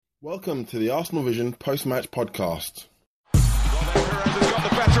Welcome to the Arsenal Vision post-match podcast. Perez has got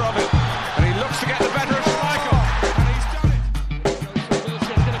the better of it, and he looks to get the better of Schmeichel, and he's done it. He's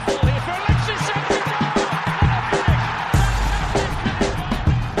going to fall here for Alexis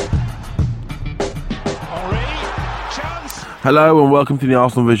Henry, chance. Hello and welcome to the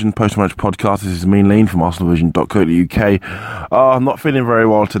Arsenal Vision post-match podcast. This is me, Lean from arsenalvision.co.uk. I'm not feeling very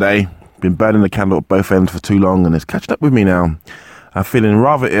well today. Been burning the candle at both ends for too long and it's catching up with me now. I'm feeling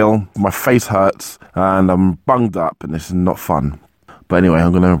rather ill, my face hurts and I'm bunged up and this is not fun. But anyway,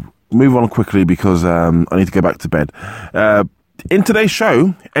 I'm going to move on quickly because I need to go back to bed. In today's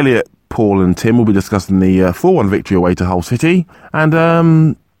show, Elliot, Paul and Tim will be discussing the 4-1 victory away to Hull City and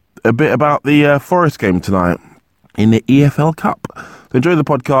a bit about the Forest game tonight in the EFL Cup. So enjoy the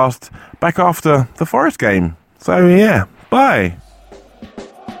podcast back after the Forest game. So yeah, bye.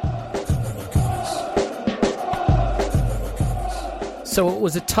 So it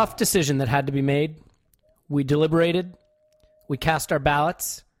was a tough decision that had to be made. We deliberated. We cast our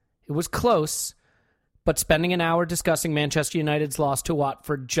ballots. It was close, but spending an hour discussing Manchester United's loss to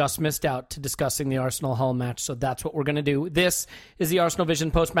Watford just missed out to discussing the Arsenal-Hull match, so that's what we're going to do. This is the Arsenal Vision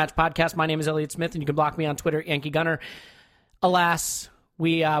post-match podcast. My name is Elliot Smith, and you can block me on Twitter, Yankee Gunner. Alas,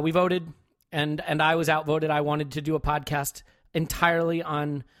 we voted, and I was outvoted. I wanted to do a podcast entirely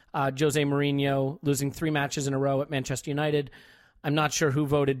on Jose Mourinho losing 3 matches in a row at Manchester United. I'm not sure who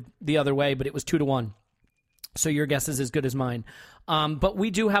voted the other way, but it was 2-1. So your guess is as good as mine. But we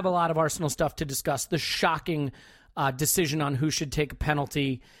do have a lot of Arsenal stuff to discuss. The shocking decision on who should take a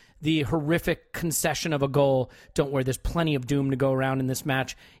penalty, the horrific concession of a goal. Don't worry, there's plenty of doom to go around in this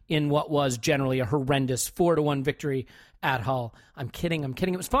match in what was generally a horrendous 4-1 victory at Hull. I'm kidding.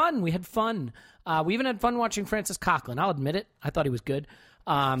 It was fun. We had fun. We even had fun watching Francis Coquelin. I'll admit it. I thought he was good.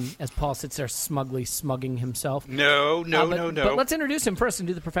 As Paul sits there smugly smugging himself. No. But let's introduce him first and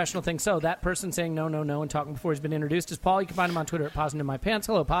do the professional thing. So that person saying no, and talking before he's been introduced is Paul. You can find him on Twitter at Pausing in My Pants.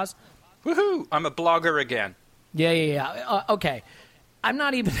 Hello, Paz. Woohoo! I'm a blogger again. Yeah. Okay. I'm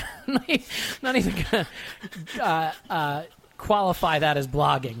not even going to qualify that as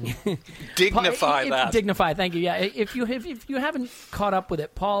blogging. Dignify that. Dignify. Thank you. Yeah. If you haven't caught up with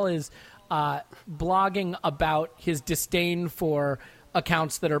it, Paul is blogging about his disdain for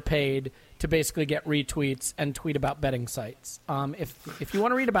accounts that are paid to basically get retweets and tweet about betting sites. If you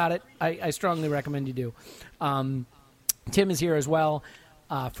want to read about it, I strongly recommend you do. Tim is here as well,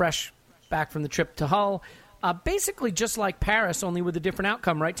 fresh back from the trip to Hull. Basically just like Paris, only with a different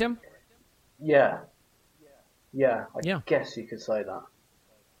outcome, right, Tim? Yeah, I guess you could say that.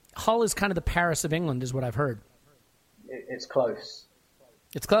 Hull is kind of the Paris of England, is what I've heard. It's close.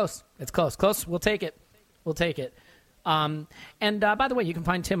 It's close. We'll take it. And by the way, you can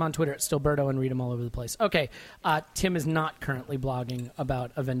find Tim on Twitter at Stilberto and read him all over the place. Okay, Tim is not currling blogging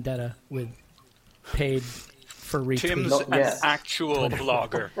about a vendetta with paid for retweets. Tim's an actual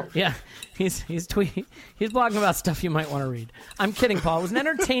blogger. Yeah, he's blogging about stuff you might want to read. I'm kidding, Paul. It was an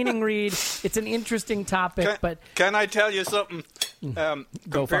entertaining read. It's an interesting topic, but can I tell you something?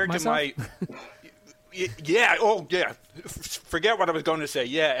 Compared to my. Yeah, forget what I was going to say.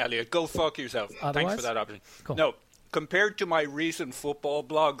 Yeah, Elliot, go fuck yourself. Otherwise? Thanks for that option. Cool. No, compared to my recent football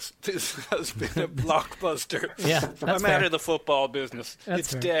blogs, this has been a blockbuster. Yeah, that's I'm fair. out of the football business. That's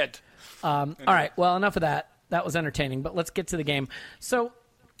it's fair. dead. All right, well, enough of that. That was entertaining, but let's get to the game. So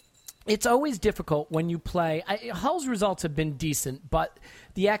it's always difficult when you play. Hull's results have been decent, but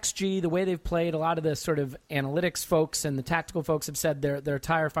the XG, the way they've played, a lot of the sort of analytics folks and the tactical folks have said they're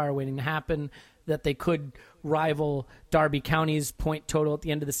tire fire waiting to happen, that they could rival Derby County's point total at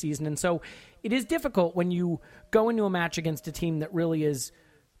the end of the season. And so it is difficult when you go into a match against a team that really is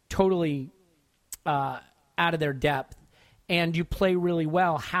totally out of their depth and you play really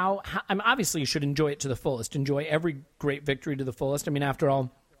well. I mean, obviously you should enjoy it to the fullest, enjoy every great victory to the fullest. I mean, after all,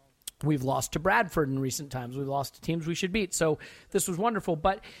 we've lost to Bradford in recent times. We've lost to teams we should beat. So this was wonderful,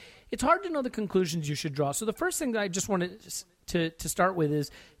 but it's hard to know the conclusions you should draw. So the first thing that I just wanted to start with is,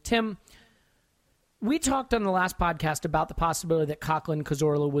 Tim, we talked on the last podcast about the possibility that Coquelin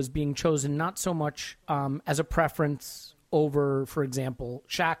Cazorla was being chosen not so much as a preference over, for example,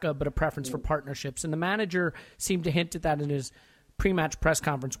 Xhaka, but a preference for partnerships. And the manager seemed to hint at that in his pre-match press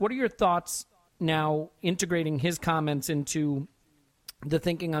conference. What are your thoughts now integrating his comments into the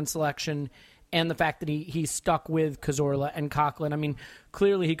thinking on selection and the fact that he stuck with Cazorla and Coquelin? I mean,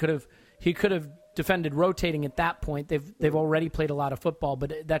 clearly he could have defended rotating at that point. They've already played a lot of football,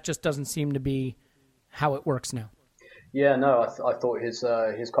 but that just doesn't seem to be how it works now. Yeah, no, I thought his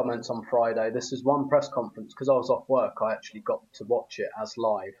comments on Friday, this is one press conference, because I was off work, I actually got to watch it as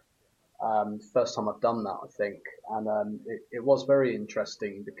live. First time I've done that, I think, and it was very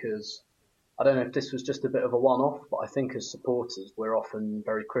interesting because I don't know if this was just a bit of a one-off, but I think as supporters we're often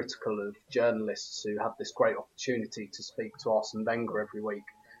very critical of journalists who have this great opportunity to speak to Arsene Wenger every week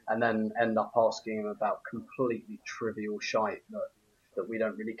and then end up asking him about completely trivial shite that we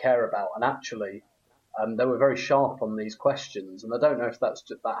don't really care about. And actually, they were very sharp on these questions, and I don't know if that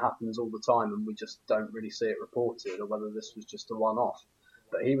happens all the time and we just don't really see it reported, or whether this was just a one-off.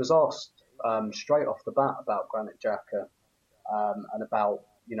 But he was asked straight off the bat about Granit Xhaka and about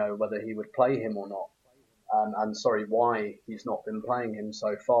whether he would play him or not, why he's not been playing him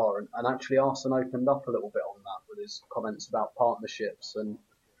so far. And actually, Arsene opened up a little bit on that with his comments about partnerships, and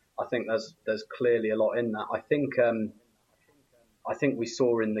I think there's clearly a lot in that. I think we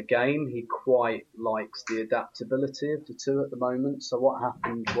saw in the game he quite likes the adaptability of the two at the moment. So what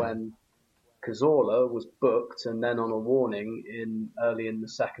happened when Cazorla was booked and then on a warning early in the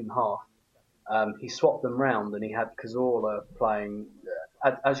second half, he swapped them round and he had Cazorla playing,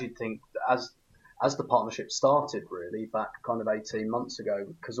 as you'd think, as the partnership started really back kind of 18 months ago,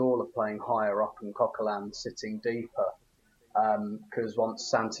 with Cazorla playing higher up and Coquelin sitting deeper, because once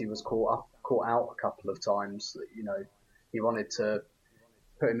Santi was caught out a couple of times, he wanted to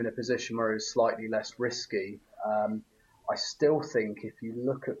put him in a position where he was slightly less risky. I still think if you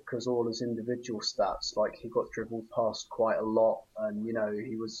look at Cazorla's individual stats, like he got dribbled past quite a lot, and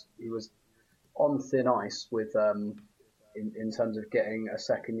he was on thin ice with in terms of getting a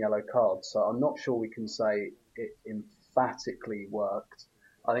second yellow card. So I'm not sure we can say it emphatically worked.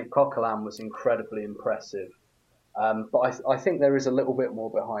 I think Coquelin was incredibly impressive, but I think there is a little bit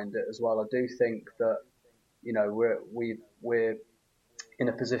more behind it as well. I do think that we're in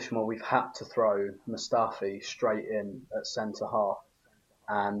a position where we've had to throw Mustafi straight in at centre half,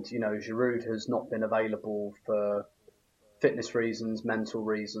 and Giroud has not been available for fitness reasons, mental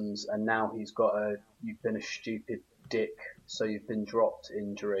reasons, and now he's got you've been a stupid dick, so you've been dropped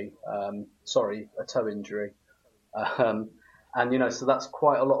injury. A toe injury. So that's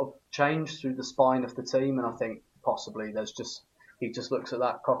quite a lot of change through the spine of the team, and I think possibly he just looks at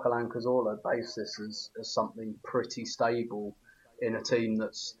that Coquelin-Cazorla basis as something pretty stable in a team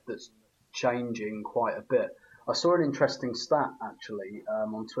that's changing quite a bit. I saw an interesting stat actually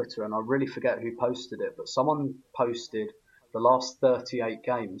on Twitter, and I really forget who posted it, but someone posted the last 38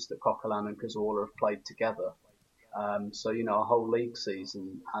 games that Coquelin and Cazorla have played together. So a whole league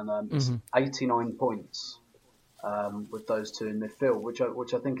season, and it's 89 points with those two in midfield,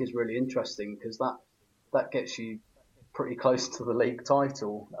 which I think is really interesting because that gets you pretty close to the league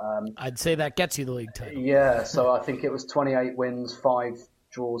title. I'd say that gets you the league title. Yeah, so I think it was 28 wins, 5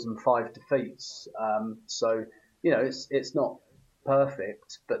 draws and 5 defeats. So it's not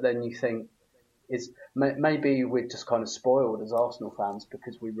perfect, but then you think maybe we're just kind of spoiled as Arsenal fans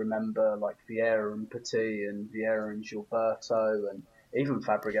because we remember like Vieira and Petit and Vieira and Gilberto, and even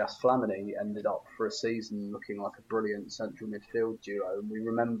Fabregas Flamini ended up for a season looking like a brilliant central midfield duo, and we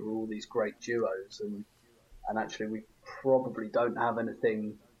remember all these great duos, and actually we probably don't have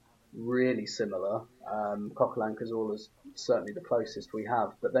anything really similar. Coquelin-Cazorla's certainly the closest we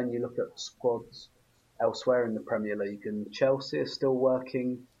have, but then you look at squads elsewhere in the Premier League, and Chelsea are still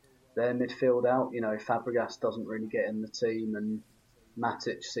working their midfield out. Fabregas doesn't really get in the team, and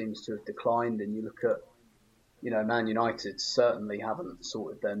Matic seems to have declined, and you look at Man United certainly haven't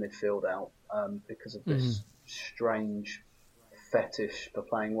sorted their midfield out because of this strange fetish for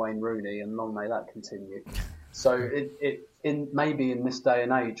playing Wayne Rooney, and long may that continue. So maybe in this day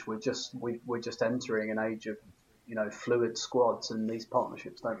and age we're just entering an age of fluid squads, and these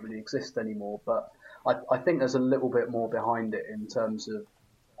partnerships don't really exist anymore. But I think there's a little bit more behind it in terms of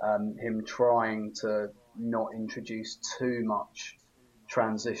him trying to not introduce too much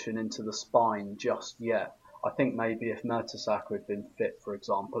transition into the spine just yet. I think maybe if Mertesacker had been fit, for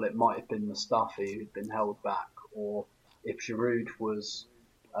example, it might have been Mustafi who'd been held back, or if Giroud was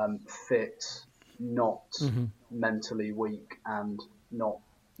fit, not mentally weak and not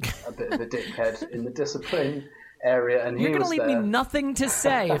a bit of a dickhead in the discipline area, and you're going to leave me nothing to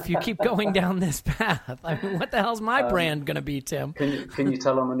say if you keep going down this path. I mean, what the hell's my brand going to be, Tim? Can you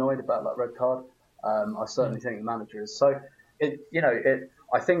tell I'm annoyed about that red card? I certainly think the manager is. So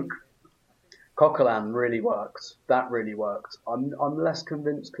I think Coquelin really worked. That really worked. I'm less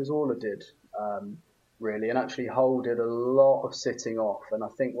convinced Cazorla did, really, and actually Hull did a lot of sitting off. And I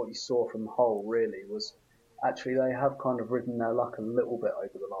think what you saw from Hull really was actually they have kind of ridden their luck a little bit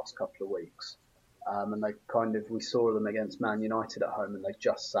over the last couple of weeks. And we saw them against Man United at home, and they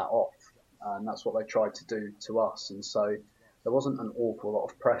just sat off, and that's what they tried to do to us. And so there wasn't an awful lot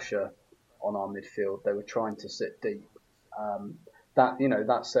of pressure on our midfield. They were trying to sit deep.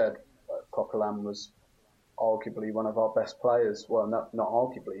 That said, Coquelin was arguably one of our best players. Well, not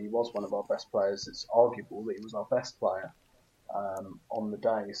arguably, he was one of our best players. It's arguable that he was our best player on the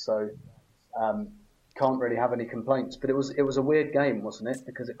day. So can't really have any complaints. But it was a weird game, wasn't it?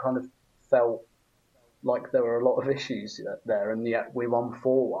 Because it kind of felt like there were a lot of issues there, and yet we won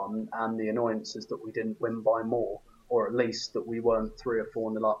 4-1, and the annoyance is that we didn't win by more, or at least that we weren't 3 or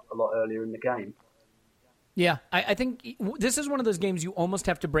 4-0 up a lot earlier in the game. Yeah, I think this is one of those games you almost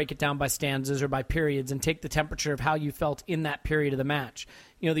have to break it down by stanzas or by periods and take the temperature of how you felt in that period of the match.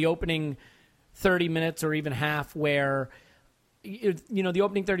 You know, the opening 30 minutes or even half where, you know, the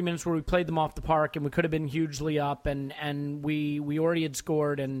opening 30 minutes where we played them off the park and we could have been hugely up and we already had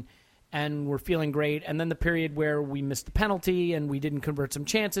scored and we're feeling great. And then the period where we missed the penalty and we didn't convert some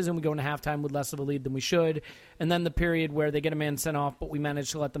chances and we go into halftime with less of a lead than we should. And then the period where they get a man sent off, but we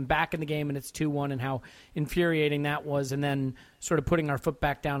managed to let them back in the game and it's 2-1 and how infuriating that was. And then sort of putting our foot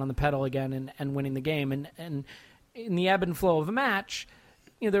back down on the pedal again and winning the game. And in the ebb and flow of a match,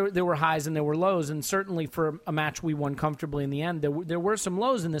 you know, there were highs and there were lows. And certainly for a match we won comfortably in the end, there were some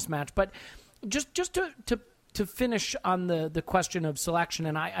lows in this match. But just to finish on the question of selection,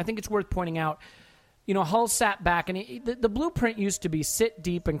 and I think it's worth pointing out, you know, Hull sat back, and the blueprint used to be sit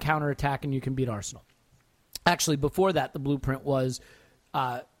deep and counterattack, and you can beat Arsenal. Actually, before that, the blueprint was,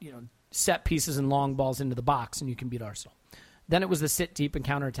 set pieces and long balls into the box, and you can beat Arsenal. Then it was the sit deep and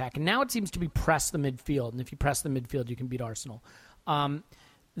counterattack, and now it seems to be press the midfield, and if you press the midfield, you can beat Arsenal.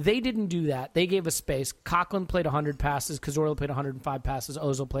 They didn't do that. They gave us space. Coquelin played 100 passes. Cazorla played 105 passes.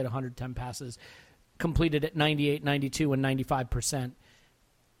 Ozil played 110 passes. Completed at 98, 92, and 95%.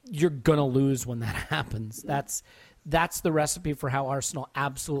 You're going to lose when that happens. That's the recipe for how Arsenal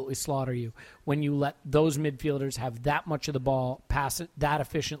absolutely slaughter you. When you let those midfielders have that much of the ball, pass it that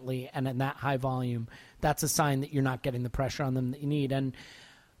efficiently and in that high volume, that's a sign that you're not getting the pressure on them that you need. And,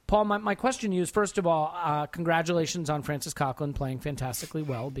 Paul, my question to you is, first of all, congratulations on Francis Coquelin playing fantastically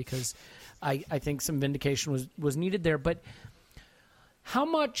well, because I think some vindication was needed there. But how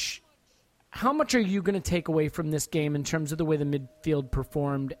much are you going to take away from this game in terms of the way the midfield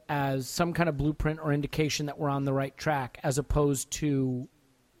performed as some kind of blueprint or indication that we're on the right track, as opposed to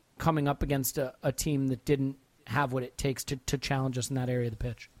coming up against a team that didn't have what it takes to challenge us in that area of the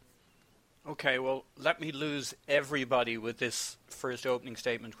pitch? Okay, well, let me lose everybody with this first opening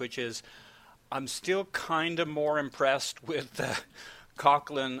statement, which is I'm still kind of more impressed with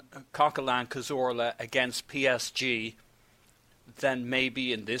Coquelin Cazorla against PSG than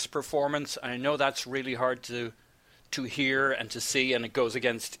maybe in this performance. And I know that's really hard to hear and to see, and it goes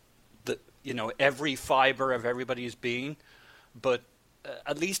against every fiber of everybody's being. But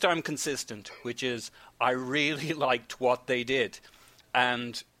at least I'm consistent, which is I really liked what they did.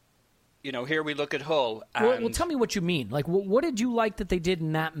 And here we look at Hull. Well, tell me what you mean. Like, what did you like that they did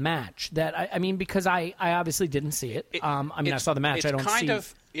in that match? That I mean, because I obviously didn't see it. I saw the match. I don't see.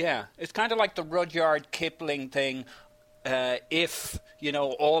 It's kind of like the Rudyard Kipling thing. If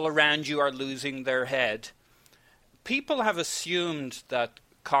all around you are losing their head, people have assumed that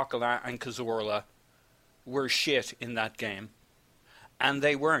Coquelin and Cazorla were shit in that game, and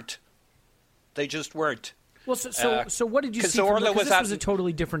they weren't. They just weren't. Well, so what did you see? Because this was a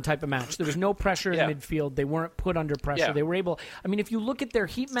totally different type of match. There was no pressure in midfield. They weren't put under pressure. Yeah. They were able. I mean, if you look at their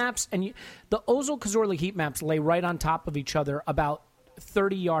heat maps, and the Ozil-Cazorla heat maps lay right on top of each other, about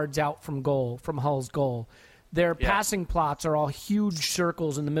 30 yards out from Hull's goal. Their passing plots are all huge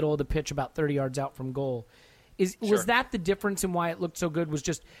circles in the middle of the pitch, about 30 yards out from goal. Was that the difference in why it looked so good? Was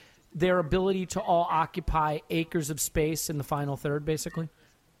just their ability to all occupy acres of space in the final third, basically?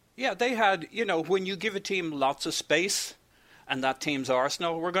 Yeah, they had, when you give a team lots of space, and that team's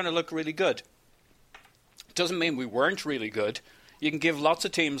Arsenal, we're going to look really good. It doesn't mean we weren't really good. You can give lots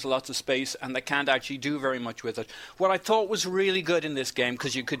of teams lots of space, and they can't actually do very much with it. What I thought was really good in this game,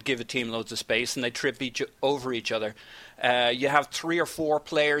 because you could give a team loads of space, and they trip over each other. You have 3 or 4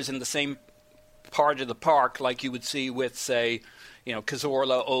 players in the same part of the park, like you would see with, say,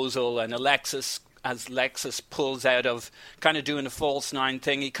 Cazorla, Ozil, and Alexis, as Alexis pulls out of kind of doing a false 9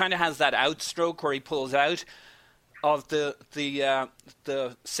 thing. He kind of has that outstroke where he pulls out of the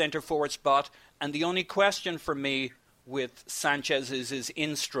centre forward spot. And the only question for me with Sanchez is his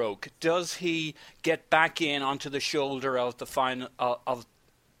in-stroke. Does he get back in onto the shoulder of the final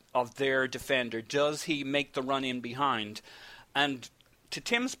of their defender? Does he make the run in behind? And to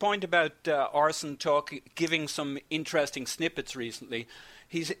Tim's point about Arsene giving some interesting snippets recently,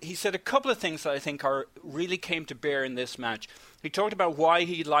 he said a couple of things that I think really came to bear in this match. He talked about why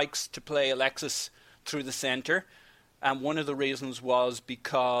he likes to play Alexis through the centre, and one of the reasons was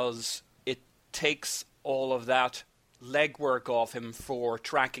because it takes all of that legwork off him for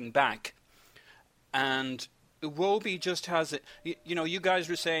tracking back. And Iwobi just has it. You guys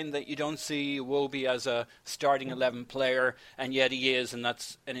were saying that you don't see Iwobi as a starting 11 player, and yet he is, and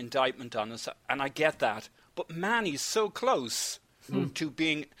that's an indictment on us. And I get that. But man, he's so close to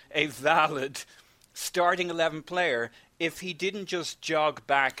being a valid starting 11 player if he didn't just jog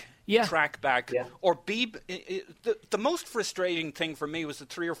back, track back, or be. The most frustrating thing for me was the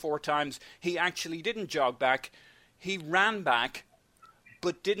 3 or 4 times he actually didn't jog back. He ran back,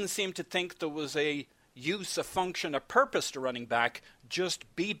 but didn't seem to think there was a function, a purpose to running back.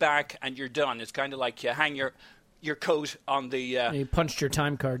 Just be back and you're done. It's kind of like you hang your coat on the... you punched your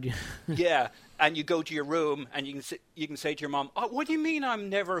time card. Yeah, and you go to your room and you can say to your mom, "Oh, what do you mean I'm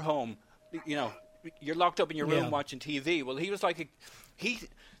never home?" You're locked up in your room watching TV. Well, he was like...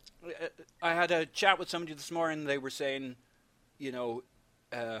 I had a chat with somebody this morning. They were saying, well,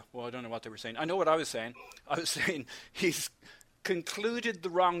 I don't know what they were saying. I know what I was saying. I was saying he's concluded the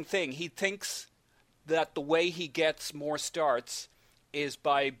wrong thing. He thinks that the way he gets more starts is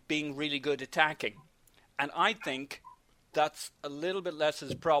by being really good attacking. And I think that's a little bit less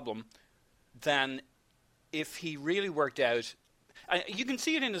his problem than if he really worked out. You can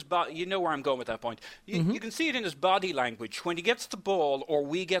see it in his body. You know where I'm going with that point. You can see it in his body language. When he gets the ball, or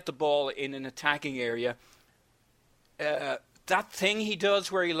we get the ball in an attacking area, that thing he does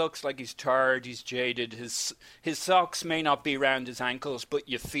where he looks like he's tired, he's jaded, his socks may not be around his ankles, but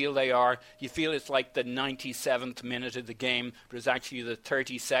you feel they are. You feel it's like the 97th minute of the game, but it's actually the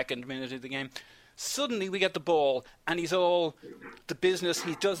 32nd minute of the game. Suddenly we get the ball, and he's all the business.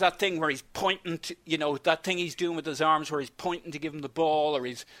 He does that thing where he's pointing to, that thing he's doing with his arms where he's pointing to give him the ball, or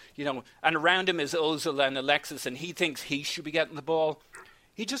he's, and around him is Ozil and Alexis, and he thinks he should be getting the ball.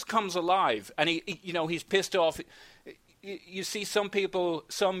 He just comes alive, and he's pissed off. You see some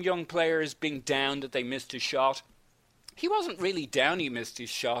young players being down that they missed his shot. He wasn't really down he missed his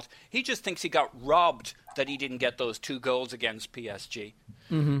shot. He just thinks he got robbed that he didn't get those 2 goals against PSG.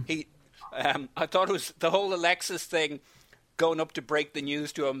 I thought it was the whole Alexis thing, going up to break the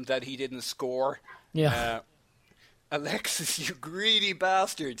news to him that he didn't score. Yeah. Alexis, you greedy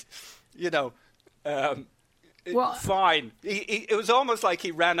bastard. Well, fine. It was almost like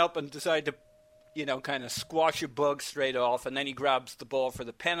he ran up and decided to kind of squash a bug straight off, and then he grabs the ball for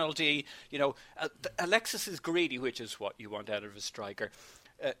the penalty. Alexis is greedy, which is what you want out of a striker.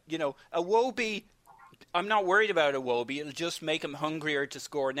 Iwobi, I'm not worried about Iwobi. It'll just make him hungrier to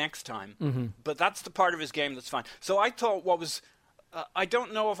score next time. But that's the part of his game that's fine. So I thought I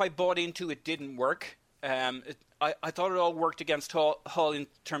don't know if I bought into it didn't work. I thought it all worked against Hull in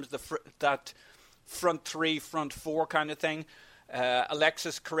terms of that front 3, front 4 kind of thing.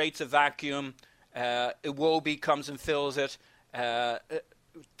 Alexis creates a vacuum. Iwobi comes and fills it.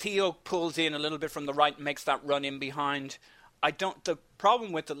 Theo pulls in a little bit from the right and makes that run in behind. The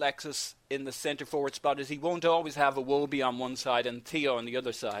problem with Alexis in the centre forward spot is he won't always have Iwobi on one side and Theo on the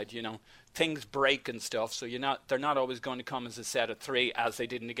other side. Things break and stuff, so they're not always going to come as a set of 3 as they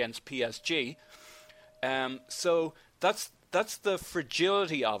didn't against PSG. So that's the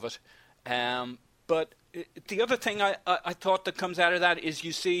fragility of it. But the other thing I thought that comes out of that is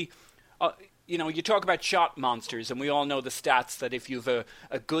you see, you talk about shot monsters, and we all know the stats that if you've a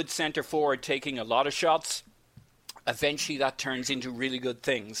good centre forward taking a lot of shots, eventually that turns into really good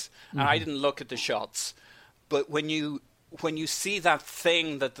things. And I didn't look at the shots, but when you see that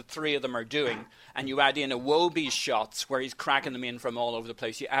thing that the 3 of them are doing, and you add in Iwobi's shots where he's cracking them in from all over the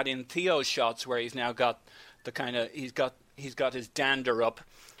place, you add in Theo's shots where he's now got the kind of he's got his dander up,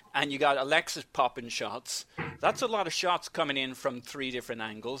 and you got Alexis popping shots. That's a lot of shots coming in from 3 different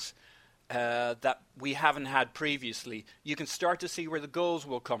angles that we haven't had previously. You can start to see where the goals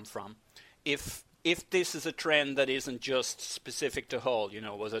will come from. If this is a trend that isn't just specific to Hull,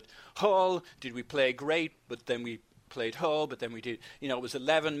 was it Hull? Did we play great, but then we played Hull, but then we did, it was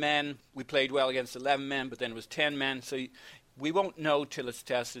 11 men. We played well against 11 men, but then it was 10 men. So we won't know till it's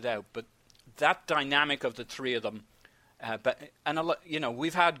tested out. But that dynamic of the 3 of them,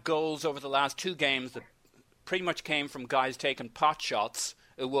 we've had goals over the last 2 games that pretty much came from guys taking pot shots,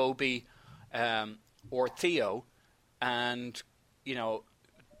 Iwobi or Theo, and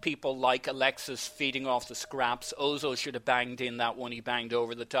people like Alexis feeding off the scraps. Ozil should have banged in that one. He banged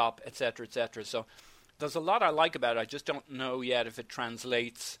over the top, etc., etc. So there's a lot I like about it. I just don't know yet if it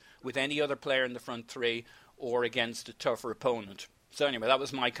translates with any other player in the front 3 or against a tougher opponent. So anyway, that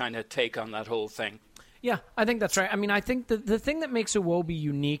was my kind of take on that whole thing. Yeah, I think that's right. I mean, I think the thing that makes Iwobi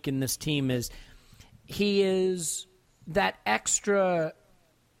unique in this team is he is that extra...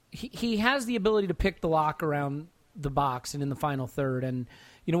 He has the ability to pick the lock around the box and in the final third. And,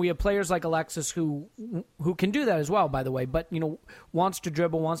 we have players like Alexis who can do that as well, by the way, but, wants to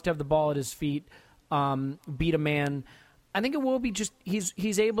dribble, wants to have the ball at his feet. beat a man. I think it will be just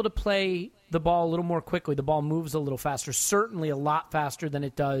he's able to play the ball a little more quickly. The ball moves a little faster, certainly a lot faster than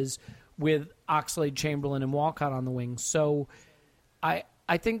it does with Oxlade, Chamberlain, and Walcott on the wing. So I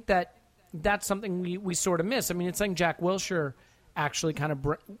think that's something we sort of miss. I mean, it's something Jack Wilshere actually kind of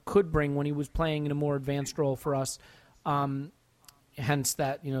could bring when he was playing in a more advanced role for us. Hence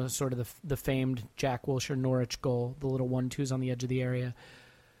that, sort of the famed Jack Wilshere Norwich goal, the little 1-2s on the edge of the area.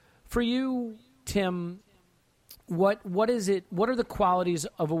 For you, Tim, what is it? What are the qualities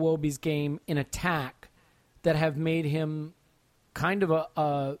of Iwobi's game in attack that have made him kind of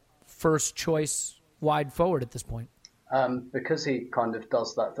a first choice wide forward at this point? Because he kind of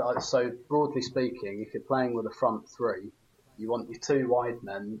does that. So broadly speaking, if you're playing with a front three, you want your two wide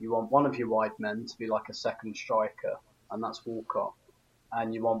men. You want one of your wide men to be like a second striker, and that's Walcott.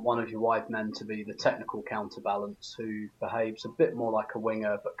 And you want one of your wide men to be the technical counterbalance who behaves a bit more like a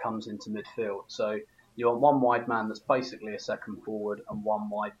winger but comes into midfield. So you want one wide man that's basically a second forward and one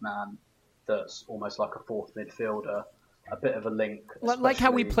wide man that's almost like a fourth midfielder, a bit of a link. Like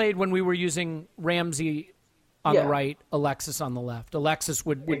how we played when we were using Ramsey on the right, Alexis on the left. Alexis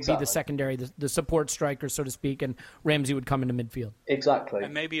would be the secondary, the support striker, so to speak, and Ramsey would come into midfield. Exactly.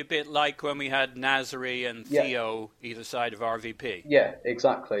 And maybe a bit like when we had Nasri and Theo either side of RVP. Yeah,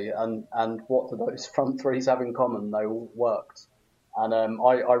 exactly. And what do those front threes have in common? They all worked. And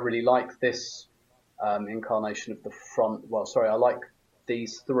I really like this incarnation of the front. Well, sorry, I like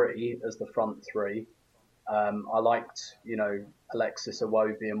these three as the front three. I liked, Alexis,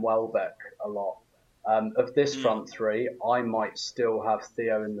 Iwobi and Welbeck a lot. Of this front three, I might still have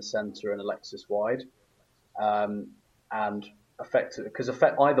Theo in the centre and Alexis wide. And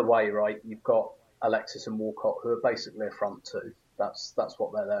either way, right, you've got Alexis and Walcott, who are basically a front two. That's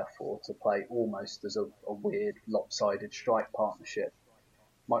what they're there for, to play almost as a weird lopsided strike partnership.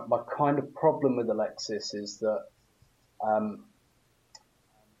 My kind of problem with Alexis is that,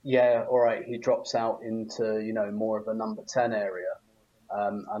 he drops out into, more of a number 10 area.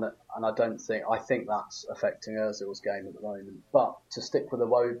 And I think that's affecting Ozil's game at the moment. But to stick with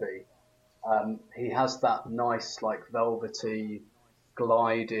Iwobi, he has that nice, like, velvety,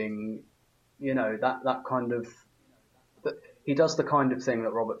 gliding, that kind of... He does the kind of thing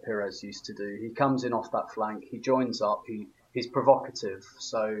that Robert Pires used to do. He comes in off that flank, he joins up, he's provocative.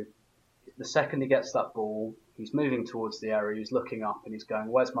 So the second he gets that ball, he's moving towards the area, he's looking up and he's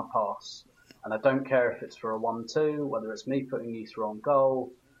going, where's my pass? And I don't care if it's for a 1-2, whether it's me putting you through on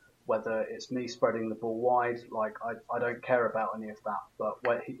goal, whether it's me spreading the ball wide. Like, I don't care about any of that. But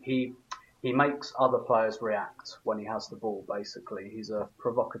when he makes other players react when he has the ball, basically. He's a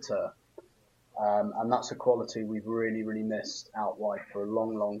provocateur. And that's a quality we've really, really missed out wide for a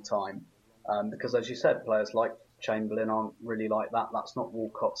long, long time. Because, as you said, players like Chamberlain aren't really like that. That's not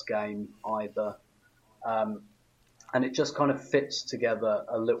Walcott's game either. And it just kind of fits together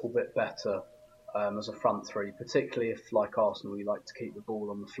a little bit better as a front three, particularly if, like Arsenal, you like to keep the ball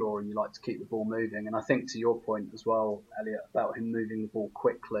on the floor and you like to keep the ball moving. And I think to your point as well, Elliot, about him moving the ball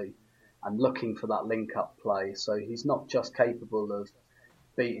quickly and looking for that link-up play. So he's not just capable of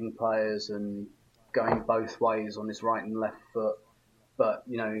beating players and going both ways on his right and left foot, but,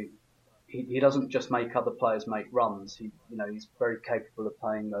 he doesn't just make other players make runs. He's very capable of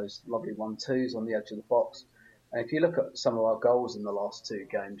playing those lovely 1-2s on the edge of the box. And if you look at some of our goals in the last two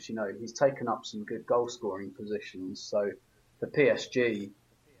games, he's taken up some good goal-scoring positions. So for PSG,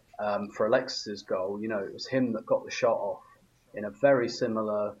 for Alexis's goal, it was him that got the shot off in a very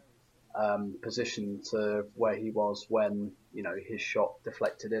similar position to where he was when, his shot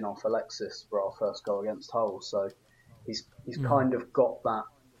deflected in off Alexis for our first goal against Hull. So he's kind of got that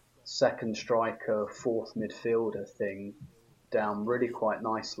second striker, fourth midfielder thing down really quite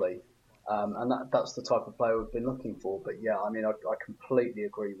nicely. And that's the type of player we've been looking for. But yeah, I completely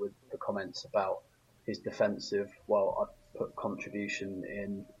agree with the comments about his defensive, I put contribution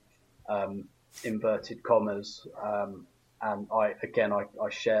in inverted commas. And I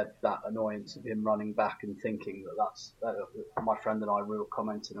shared that annoyance of him running back and thinking that's my friend and I were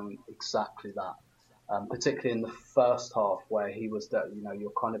commenting on exactly that. Particularly in the first half where he was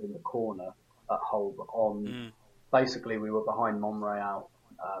you're kind of in the corner at Hull, basically we were behind Monreal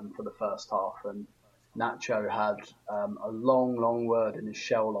for the first half, and Nacho had a long word in his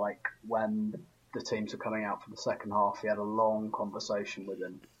shell, like when the teams were coming out for the second half. He had a long conversation with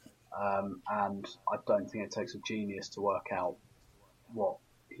him, and I don't think it takes a genius to work out what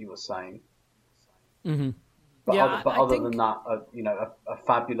he was saying. Mm-hmm. But other than that, a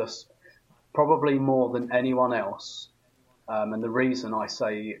fabulous, probably more than anyone else. And the reason I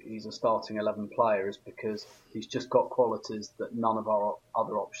say he's a starting 11 player is because he's just got qualities that none of our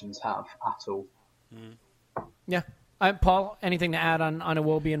other options have at all. Yeah. Paul, anything to add on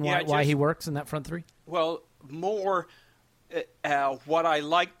Iwobi and why he works in that front three? Well, more what I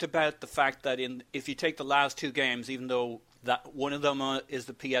liked about the fact that if you take the last two games, even though that one of them is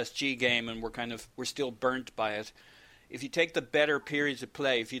the PSG game and we're still burnt by it, if you take the better periods of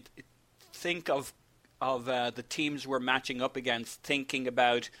play, if you think of the teams we're matching up against, thinking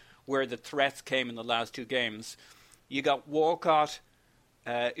about where the threats came in the last two games, you got Walcott,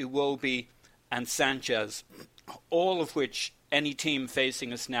 Iwobi, and Sanchez, all of which any team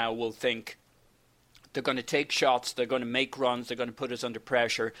facing us now will think they're going to take shots, they're going to make runs, they're going to put us under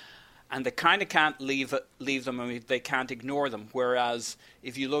pressure, and they kind of can't leave them. I mean, they can't ignore them. Whereas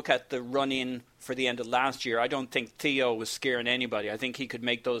if you look at the run-in for the end of last year, I don't think Theo was scaring anybody. I think he could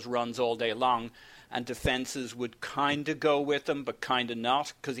make those runs all day long, and defenses would kind of go with him, but kind of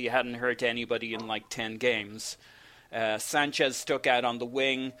not, because he hadn't hurt anybody in like 10 games. Sanchez stuck out on the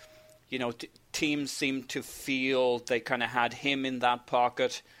wing. You know, teams seemed to feel they kind of had him in that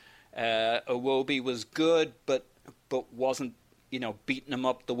pocket. Iwobi was good, but wasn't, beating him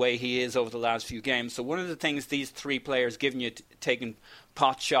up the way he is over the last few games. So one of the things these three players giving you, taking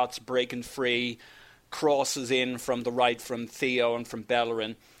pot shots, breaking free, crosses in from the right from Theo and from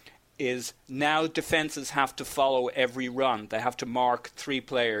Bellerin, is now defenses have to follow every run. They have to mark three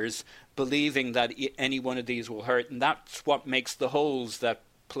players, believing that any one of these will hurt. And that's what makes the holes that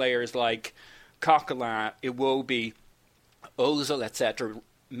players like Coquelin, Iwobi, Ozil, etc.,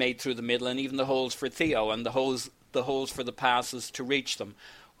 made through the middle, and even the holes for Theo and the holes for the passes to reach them.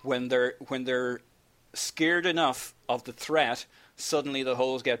 When they're scared enough of the threat, suddenly the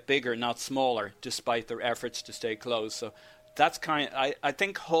holes get bigger, not smaller, despite their efforts to stay close. So that's I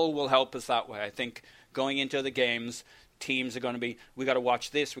think Hull will help us that way. I think going into the games, teams are going to be, we got to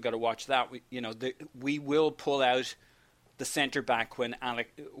watch this, we got to watch that. We will pull out the centre back when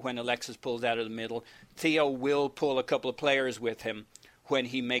Alexis pulls out of the middle. Theo will pull a couple of players with him when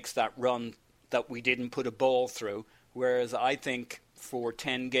he makes that run that we didn't put a ball through. Whereas I think for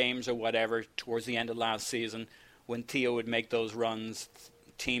 10 games or whatever towards the end of last season, when Theo would make those runs,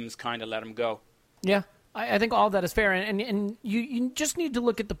 teams kind of let him go. Yeah, I think all that is fair. And you just need to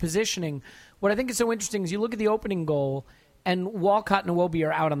look at the positioning. What I think is so interesting is you look at the opening goal, and Walcott and Iwobi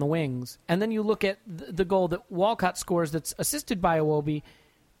are out on the wings. And then you look at the goal that Walcott scores that's assisted by Iwobi,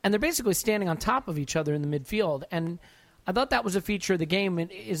 and they're basically standing on top of each other in the midfield. And I thought that was a feature of the game,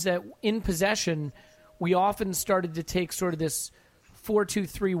 is that in possession, we often started to take sort of this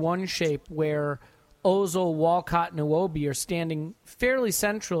 4-2-3-1 shape where Ozil, Walcott, and Iwobi are standing fairly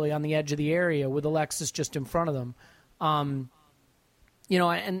centrally on the edge of the area with Alexis just in front of them. And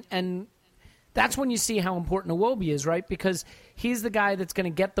that's when you see how important Iwobi is, right? Because he's the guy that's going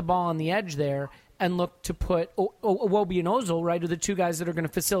to get the ball on the edge there and look to put Iwobi and Ozil, right, are the two guys that are going to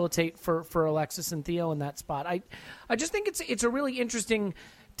facilitate for Alexis and Theo in that spot. I just think it's a really interesting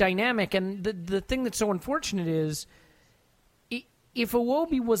dynamic, and the thing that's so unfortunate is if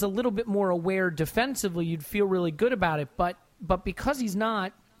Iwobi was a little bit more aware defensively, you'd feel really good about it, but because he's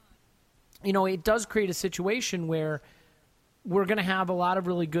not, it does create a situation where we're going to have a lot of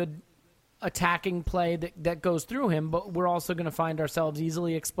really good attacking play that goes through him, but we're also going to find ourselves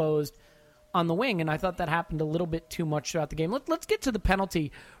easily exposed on the wing, and I thought that happened a little bit too much throughout the game. Let's get to the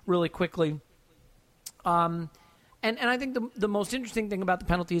penalty really quickly. And I think the most interesting thing about the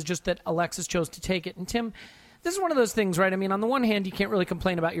penalty is just that Alexis chose to take it. And Tim, this is one of those things, right? I mean, on the one hand, you can't really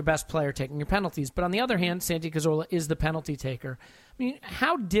complain about your best player taking your penalties, but on the other hand, Santi Cazorla is the penalty taker. I mean,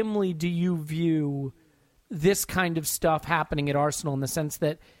 how dimly do you view this kind of stuff happening at Arsenal in the sense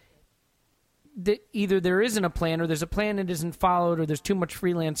that either there isn't a plan, or there's a plan that isn't followed, or there's too much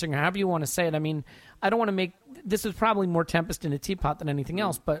freelancing, or however you want to say it? I mean, I don't want to make this is probably more tempest in a teapot than anything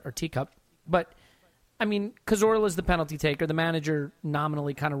else, or teacup. But I mean, Cazorla is the penalty taker. The manager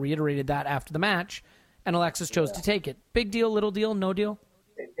nominally kind of reiterated that after the match, and Alexis chose to take it. Big deal, little deal, no deal?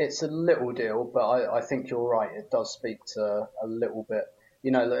 It's a little deal, but I think you're right. It does speak to a little bit.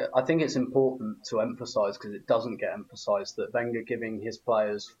 I think it's important to emphasise, because it doesn't get emphasised, that Wenger giving his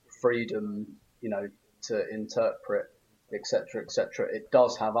players freedom, to interpret, etc., it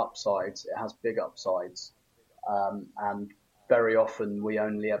does have upsides. It has big upsides, and very often we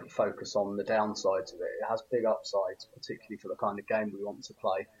only ever focus on the downsides of it. It has big upsides, particularly for the kind of game we want to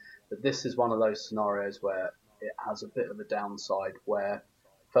play. But this is one of those scenarios where it has a bit of a downside. Where,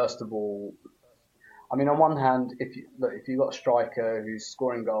 first of all, I mean, on one hand, if you've got a striker who's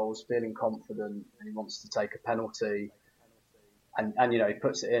scoring goals, feeling confident, and he wants to take a penalty, and he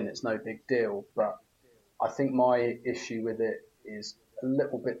puts it in, it's no big deal. But I think my issue with it is a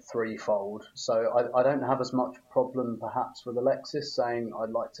little bit threefold. So I don't have as much problem perhaps with Alexis saying I'd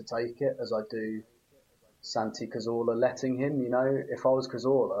like to take it as I do Santi Cazorla letting him. If I was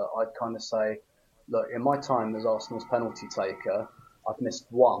Cazorla, I'd kind of say, look, in my time as Arsenal's penalty taker, I've missed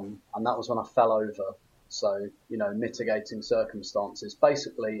one, and that was when I fell over. So, mitigating circumstances.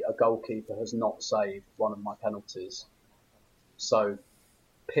 Basically, a goalkeeper has not saved one of my penalties. So,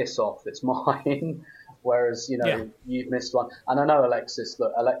 piss off, it's mine. Whereas, you've missed one. And I know Alexis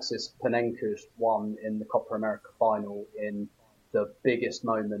Panenka won in the Copa America final in the biggest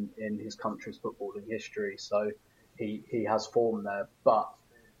moment in his country's footballing history. So he has form there. But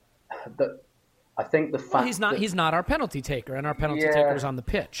I think the fact he's not our penalty taker, and our penalty taker is on the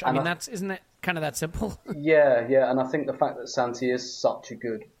pitch. I mean, isn't it kind of that simple? Yeah. And I think the fact that Santi is such a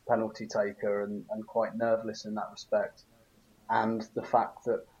good penalty taker and quite nerveless in that respect, and the fact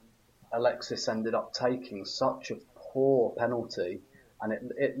that Alexis ended up taking such a poor penalty, and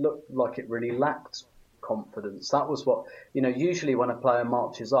it looked like it really lacked confidence. That was what, usually when a player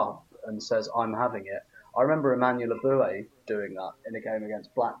marches up and says, I'm having it. I remember Emmanuel Aboué doing that in a game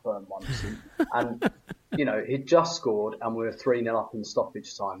against Blackburn once. And he'd just scored and we were 3-0 up in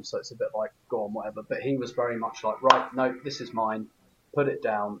stoppage time. So it's a bit like, go on, whatever. But he was very much like, right, no, this is mine. Put it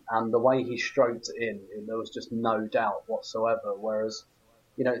down. And the way he stroked it in, there was just no doubt whatsoever. Whereas,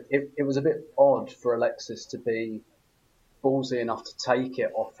 it was a bit odd for Alexis to be ballsy enough to take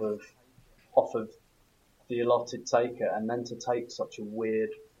it off of the allotted taker, and then to take such a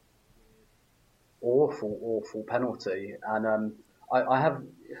weird, awful penalty. And I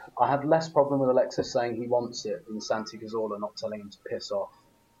have less problem with Alexis saying he wants it than Santi Cazorla not telling him to piss off.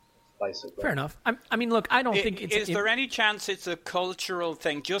 Basically, fair enough. I mean, look, I don't think it's. Is there any chance it's a cultural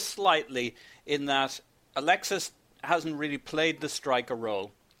thing, just slightly, in that Alexis hasn't really played the striker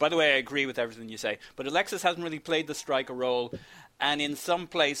role? By the way, I agree with everything you say, but Alexis hasn't really played the striker role, and in some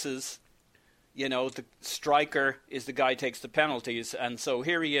places, the striker is the guy who takes the penalties, and so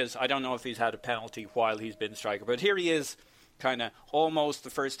here he is. I don't know if he's had a penalty while he's been striker, but here he is, kind of almost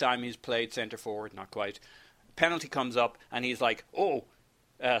the first time he's played centre forward, not quite. Penalty comes up, and he's like,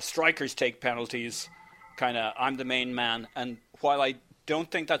 strikers take penalties, kind of, I'm the main man. And while I don't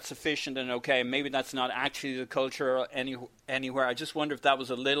think that's sufficient and okay, maybe that's not actually the culture anywhere, I just wonder if that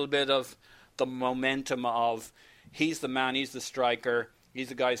was a little bit of the momentum of, he's the man, he's the striker, he's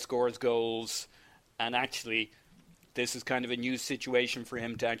the guy who scores goals, and actually this is kind of a new situation for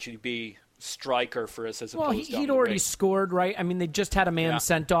him to actually be striker for us as opposed to... Well, he'd already scored, right? I mean, they just had a man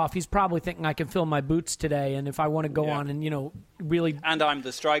sent off. He's probably thinking, I can fill my boots today, and if I want to go on and, really... And I'm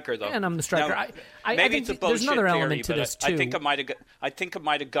the striker, though. And I'm the striker. Now, I maybe think it's a bullshit there's another theory, element to this, too. I think it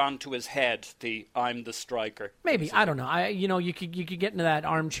might have gone to his head, the I'm the striker. Maybe. I don't know. You could get into that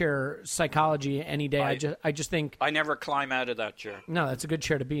armchair psychology any day. I just think... I never climb out of that chair. No, that's a good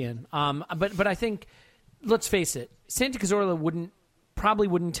chair to be in. But I think, let's face it, Santi Cazorla probably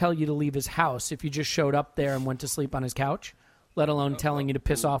wouldn't tell you to leave his house if you just showed up there and went to sleep on his couch, let alone telling you to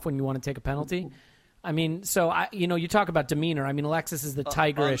piss off when you want to take a penalty. I mean, so you talk about demeanor. I mean, Alexis is the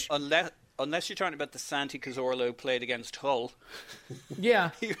tigerish. Unless you're talking about the Santi Cazorla who played against Hull.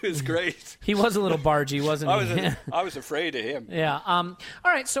 Yeah, he was great. He was a little bargy, wasn't he? I was afraid of him. Yeah. All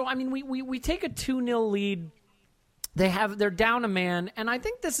right. So I mean, we take a 2-0 lead. They're down a man, and I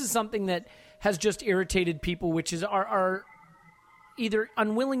think this is something that has just irritated people, which is our either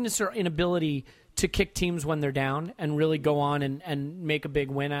unwillingness or inability to kick teams when they're down and really go on and make a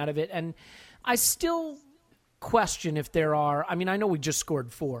big win out of it. And I still question if there are... I mean, I know we just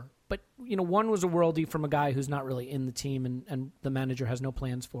scored 4, but, one was a worldie from a guy who's not really in the team and the manager has no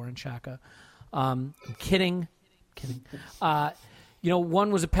plans for in Xhaka. Kidding.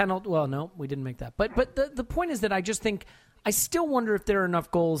 One was a penalty. Well, no, we didn't make that. But the point is that I just think... I still wonder if there are enough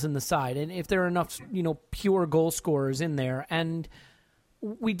goals in the side and if there are enough, pure goal scorers in there. And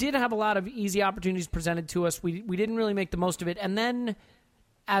we did have a lot of easy opportunities presented to us. We didn't really make the most of it. And then,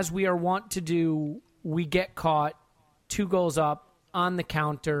 as we are wont to do, we get caught 2 goals up on the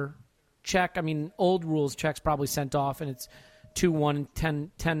counter. Czech, I mean, old rules, Czech's probably sent off, and it's 2-1,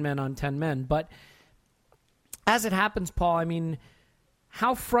 10 men on 10 men. But as it happens, Paul, I mean,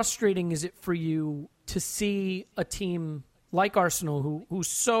 how frustrating is it for you to see a team like Arsenal, who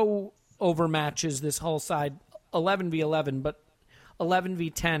so overmatches this whole side, 11v11, but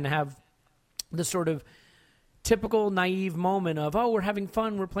 11v10, have the sort of typical naive moment of, we're having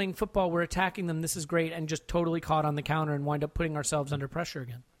fun, we're playing football, we're attacking them, this is great, and just totally caught on the counter and wind up putting ourselves under pressure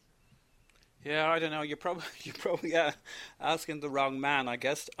again? Yeah, I don't know. You're probably asking the wrong man. I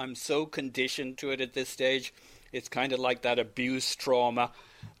guess I'm so conditioned to it at this stage. It's kind of like that abuse trauma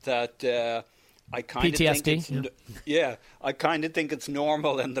that... I kind of think I kind of think it's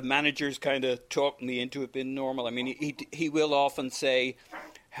normal, and the managers kind of talk me into it being normal. I mean, he will often say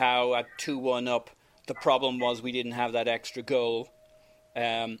how at 2-1 up, the problem was we didn't have that extra goal.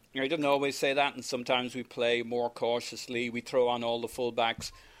 I don't always say that, and sometimes we play more cautiously. We throw on all the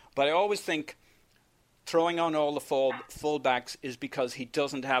fullbacks. But I always think throwing on all the fullbacks is because he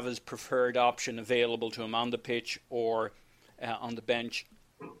doesn't have his preferred option available to him on the pitch or on the bench.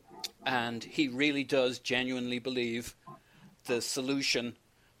 And he really does genuinely believe the solution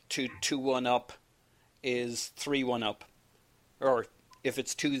to 2-1 up is 3-1 up. Or if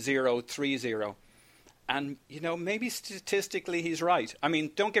it's 2-0, 3-0. And, maybe statistically he's right. I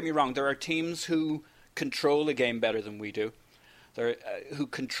mean, don't get me wrong. There are teams who control a game better than we do. Who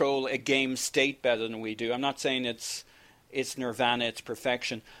control a game state better than we do. I'm not saying it's nirvana, it's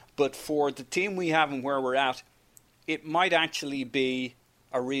perfection. But for the team we have and where we're at, it might actually be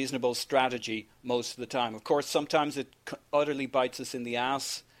a reasonable strategy most of the time. Of course, sometimes it utterly bites us in the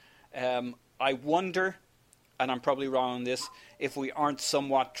ass. I wonder, and I'm probably wrong on this, if we aren't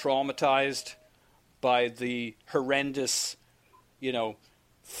somewhat traumatized by the horrendous,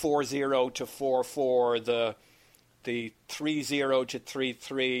 4-0 to 4-4, the 3-0 to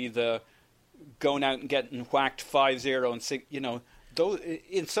 3-3, the going out and getting whacked 5-0 and 6. Those,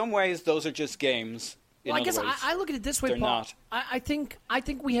 in some ways, those are just games. Well, I guess I look at it this way, Paul. Not. I think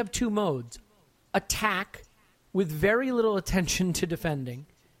we have two modes: attack with very little attention to defending,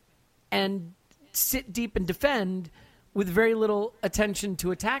 and sit deep and defend with very little attention to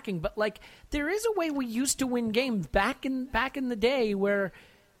attacking. But there is a way we used to win games back in the day where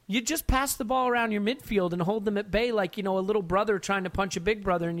you just pass the ball around your midfield and hold them at bay like a little brother trying to punch a big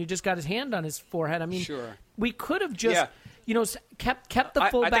brother, and you just got his hand on his forehead. I mean, sure. We could have just kept the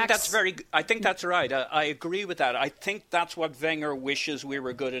fullbacks. I think that's right. I agree with that. I think that's what Wenger wishes we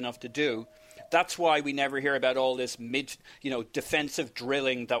were good enough to do. That's why we never hear about all this defensive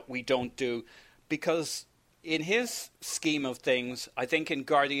drilling that we don't do, because in his scheme of things, I think in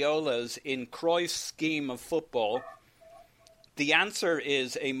Guardiola's, in Cruyff's scheme of football, the answer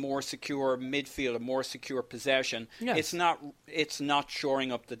is a more secure midfield, a more secure possession. Yes. It's not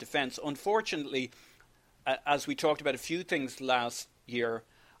shoring up the defence. Unfortunately, as we talked about a few things last year,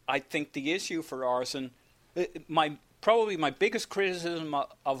 I think the issue for Arsene, probably my biggest criticism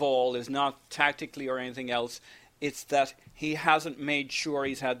of all is not tactically or anything else. It's that he hasn't made sure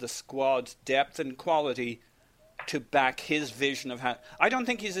he's had the squad depth and quality to back his vision of how. I don't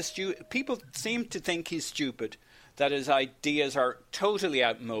think he's people seem to think he's stupid, that his ideas are totally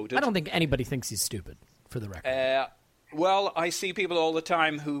outmoded. I don't think anybody thinks he's stupid, for the record. Well, I see people all the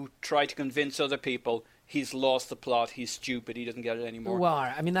time who try to convince other people he's lost the plot, he's stupid, he doesn't get it anymore. Well,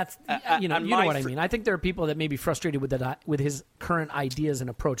 I mean, that's you know what I mean. I think there are people that may be frustrated with his current ideas and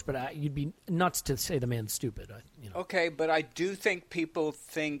approach, but you'd be nuts to say the man's stupid. Okay, but I do think people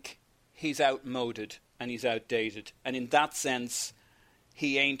think he's outmoded and he's outdated, and in that sense,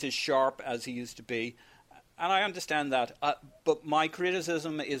 he ain't as sharp as he used to be. And I understand that, but my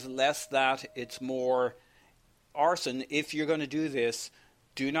criticism is less that, it's more, Arsene, if you're going to do this,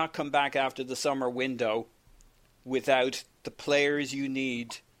 do not come back after the summer window without the players you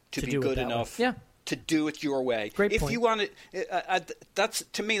need to be good enough to do it your way. Great if point. You want it, that's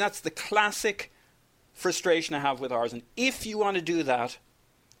to me, that's the classic frustration I have with Arsene. If you want to do that,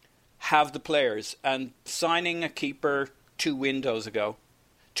 have the players. And signing a keeper 2 windows ago,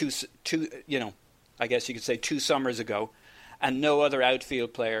 I guess you could say 2 summers ago, and no other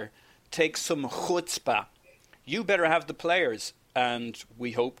outfield player, takes some chutzpah. You better have the players. And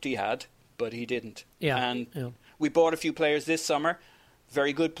we hoped he had, but he didn't. We bought a few players this summer,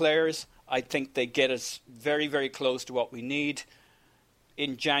 very good players. I think they get us very, very close to what we need.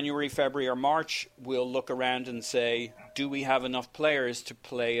 In January, February or March, we'll look around and say, do we have enough players to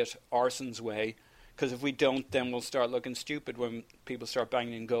play it Arsene's way? Because if we don't, then we'll start looking stupid when people start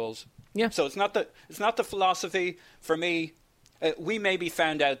banging in goals. Yeah. So it's not the philosophy for me. We may be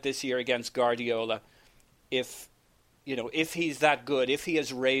found out this year against Guardiola if he's that good, if he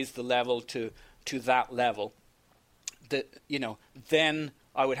has raised the level to that level, then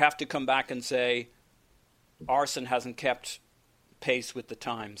I would have to come back and say Arsene hasn't kept pace with the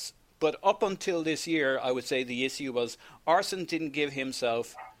times. But up until this year, I would say the issue was Arsene didn't give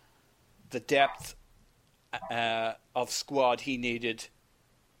himself the depth of squad he needed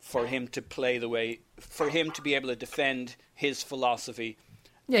for him to play for him to be able to defend his philosophy.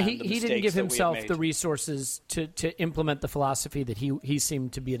 Yeah, he didn't give himself the resources to implement the philosophy that he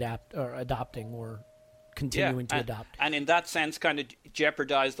seemed to be adopting or continuing to adopt. And in that sense, kind of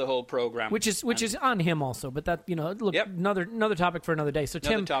jeopardized the whole program. Which is on him also. But that another topic for another day. So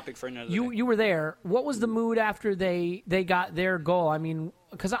Tim, you were there. What was the mood after they got their goal? I mean,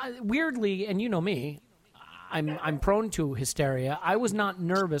 because weirdly, and you know me, I'm prone to hysteria. I was not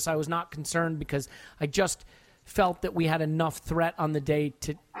nervous. I was not concerned because I just felt that we had enough threat on the day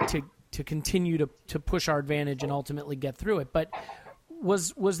to continue to push our advantage and ultimately get through it. But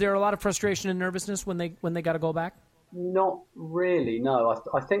was there a lot of frustration and nervousness when they got a goal back? Not really, no.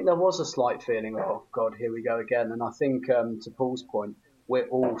 I think there was a slight feeling of, oh, God, here we go again. And I think, to Paul's point, we're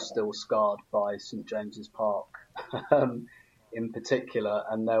all still scarred by St James's Park in particular.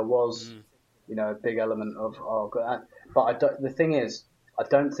 And there was, a big element of, oh, God. But the thing is, I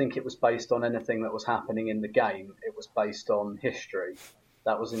don't think it was based on anything that was happening in the game. It was based on history.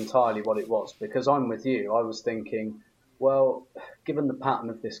 That was entirely what it was. Because I'm with you. I was thinking, well, given the pattern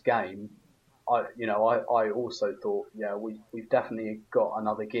of this game, I also thought, we've definitely got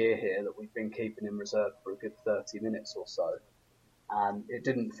another gear here that we've been keeping in reserve for a good 30 minutes or so. And it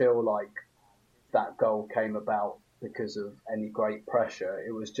didn't feel like that goal came about because of any great pressure.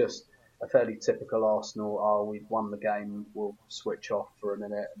 It was just a fairly typical Arsenal, we've won the game, we'll switch off for a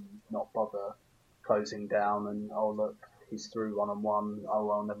minute and not bother closing down and, oh, look, he's through 1-on-1, oh,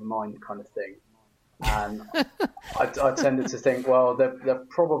 well, never mind kind of thing. And I tended to think, well, they're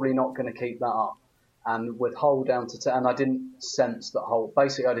probably not going to keep that up. And with Hull down to 10, and I didn't sense that Hull,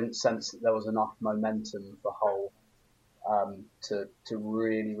 basically I didn't sense that there was enough momentum for Hull to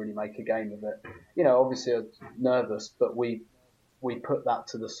really, really make a game of it. Obviously I was nervous, but we put that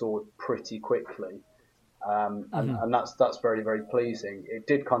to the sword pretty quickly. And that's very, very pleasing. It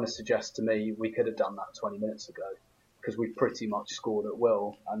did kind of suggest to me we could have done that 20 minutes ago, because we pretty much scored at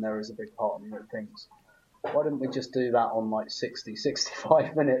will, and there is a big part of me that thinks, why didn't we just do that on like 60,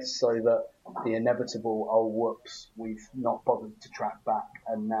 65 minutes so that the inevitable, oh, whoops, we've not bothered to track back,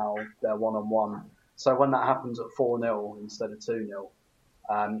 and now they're 1-on-1. So when that happens at 4-0 instead of 2-0,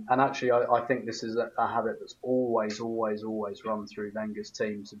 and actually I think this is a habit that's always run through Wenger's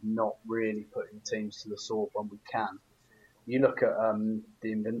teams of not really putting teams to the sword when we can. You look at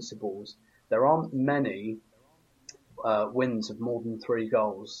the Invincibles, there aren't many wins of more than 3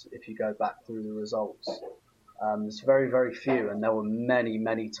 goals if you go back through the results. There's very, very few, and there were many,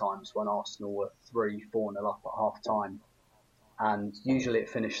 many times when Arsenal were 3-4-0 up at half time, and usually it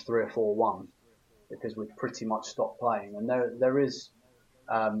finished 3 or 4-1 because we'd pretty much stopped playing. And there is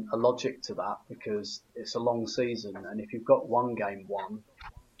a logic to that, because it's a long season, and if you've got one game won,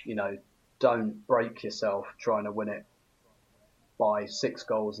 don't break yourself trying to win it by 6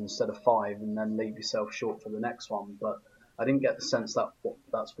 goals instead of 5 and then leave yourself short for the next one. But I didn't get the sense that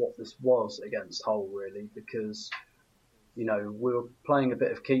that's what this was against Hull, really, because we were playing a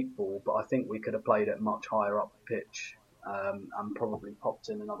bit of keep ball, but I think we could have played it much higher up the pitch and probably popped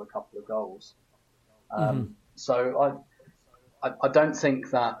in another couple of goals. So I don't think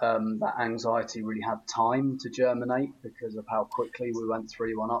that that anxiety really had time to germinate because of how quickly we went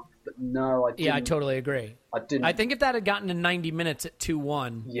 3-1 up. But no, I didn't. Yeah, I totally agree. I didn't. I think if that had gotten to 90 minutes at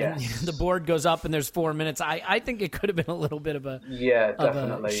 2-1, yes, the board goes up and there's 4 minutes, I think it could have been a little bit of a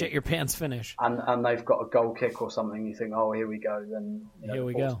definitely shit your pants finish. And they've got a goal kick or something. You think, oh, here we go. Then here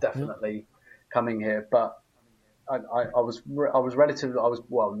we go. Definitely coming here, but. I was more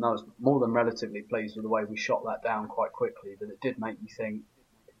than relatively pleased with the way we shot that down quite quickly, but it did make me think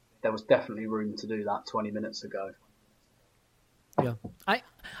there was definitely room to do that 20 minutes ago. Yeah, I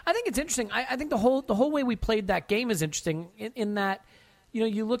think it's interesting. I think the whole way we played that game is interesting in that,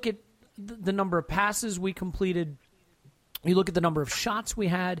 you look at the number of passes we completed, you look at the number of shots we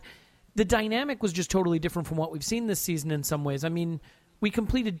had, the dynamic was just totally different from what we've seen this season in some ways. I mean, we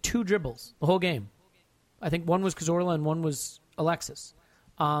completed 2 dribbles the whole game. I think one was Cazorla and one was Alexis.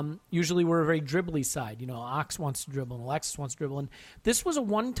 Usually we're a very dribbly side. Ox wants to dribble and Alexis wants to dribble. And this was a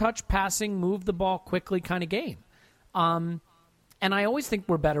one-touch passing, move the ball quickly kind of game. And I always think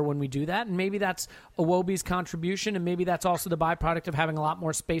we're better when we do that. And maybe that's Iwobi's contribution, and maybe that's also the byproduct of having a lot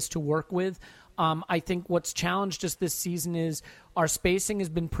more space to work with. I think what's challenged us this season is our spacing has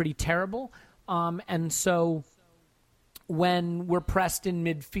been pretty terrible. And so when we're pressed in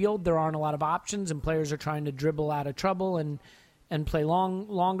midfield, there aren't a lot of options, and players are trying to dribble out of trouble and play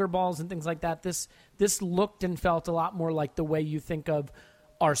longer balls and things like that. This looked and felt a lot more like the way you think of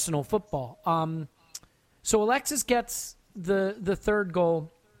Arsenal football. So Alexis gets the third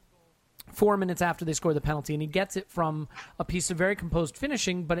goal 4 minutes after they score the penalty, and he gets it from a piece of very composed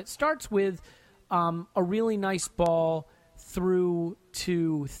finishing, but it starts with a really nice ball through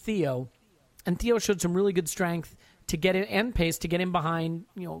to Theo, and Theo showed some really good strength to get in and pace to get in behind,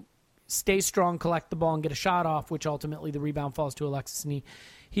 stay strong, collect the ball, and get a shot off, which ultimately the rebound falls to Alexis, and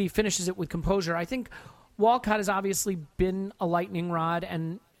he finishes it with composure. I think Walcott has obviously been a lightning rod,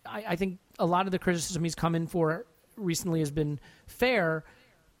 and I think a lot of the criticism he's come in for recently has been fair,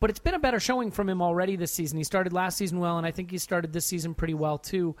 But it's been a better showing from him already this season. He started last season well, and I think he started this season pretty well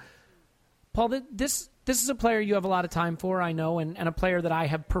too. Paul, this is a player you have a lot of time for, I know, and a player that I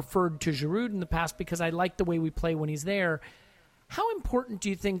have preferred to Giroud in the past because I like the way we play when he's there. How important do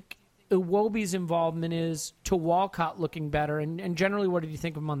you think Iwobi's involvement is to Walcott looking better, and generally what did you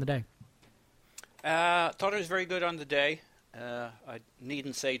think of him on the day? Thought it was very good on the day. I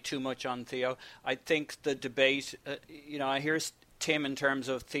needn't say too much on Theo. I think the debate, I hear Tim in terms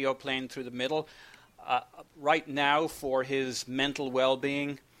of Theo playing through the middle. Right now, for his mental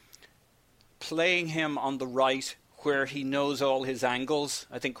well-being, playing him on the right where he knows all his angles,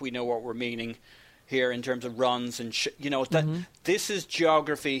 I think we know what we're meaning here in terms of runs. And, this is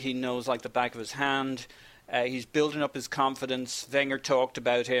geography he knows like the back of his hand. He's building up his confidence. Wenger talked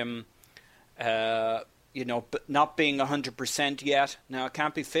about him, but not being 100% yet. Now, it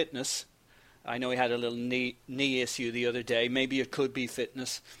can't be fitness. I know he had a little knee issue the other day. Maybe it could be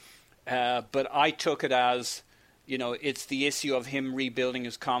fitness. But I took it as, it's the issue of him rebuilding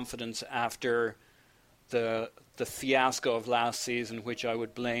his confidence after the fiasco of last season, which I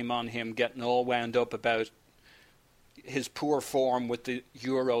would blame on him getting all wound up about his poor form with the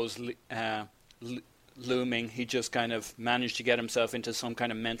Euros looming. He just kind of managed to get himself into some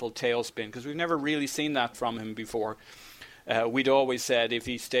kind of mental tailspin because we've never really seen that from him before. We'd always said if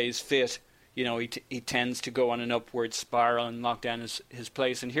he stays fit, he tends to go on an upward spiral and lock down his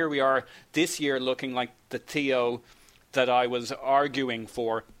place. And here we are this year looking like the Theo that I was arguing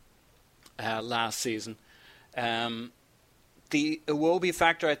for last season. The Iwobi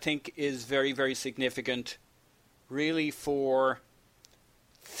factor, I think, is very, very significant really for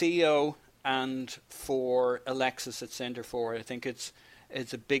Theo and for Alexis at centre forward. I think it's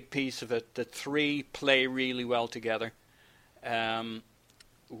a big piece of it. The three play really well together.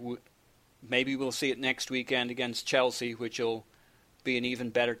 Maybe we'll see it next weekend against Chelsea, which will be an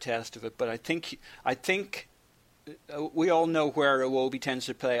even better test of it. But I think we all know where Iwobi tends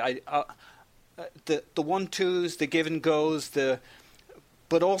to play. The 1-2s, the give and goes,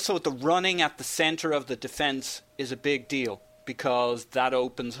 but also the running at the centre of the defence is a big deal because that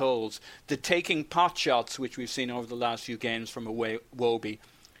opens holes. The taking pot shots, which we've seen over the last few games from Iwobi,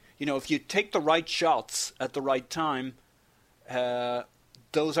 if you take the right shots at the right time,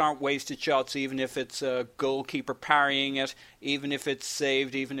 those aren't wasted shots, even if it's a goalkeeper parrying it, even if it's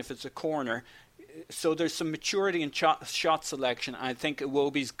saved, even if it's a corner. So there's some maturity in shot selection. I think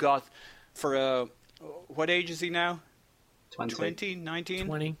Iwobi's got for what age is he now? 20, 19?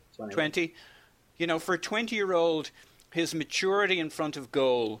 20. For a 20-year-old, his maturity in front of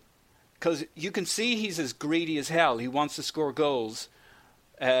goal, because you can see he's as greedy as hell. He wants to score goals.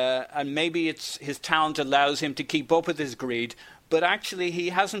 And maybe it's his talent allows him to keep up with his greed, but actually he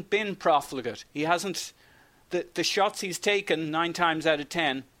hasn't been profligate. He hasn't. The shots he's taken 9 times out of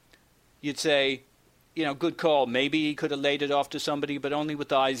 10, you'd say, good call. Maybe he could have laid it off to somebody, but only with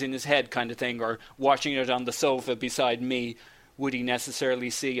the eyes in his head kind of thing, or watching it on the sofa beside me, would he necessarily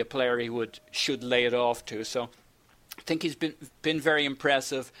see a player he should lay it off to. So I think he's been very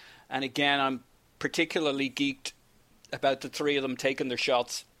impressive. And again, I'm particularly geeked about the three of them taking their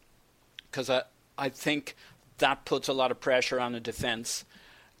shots because I think that puts a lot of pressure on the defence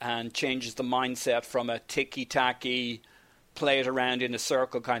and changes the mindset from a ticky-tacky, play it around in a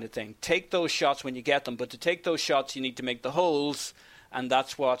circle kind of thing. Take those shots when you get them, but to take those shots you need to make the holes, and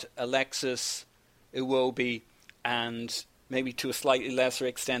that's what Alexis, Iwobi, and maybe to a slightly lesser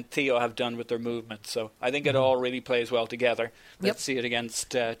extent Theo have done with their movement. So I think it all really plays well together. Let's see it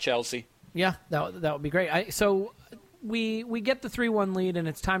against Chelsea. Yeah, that would be great. So we get the 3-1 lead, and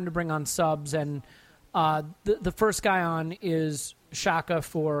it's time to bring on subs, and the first guy on is Xhaka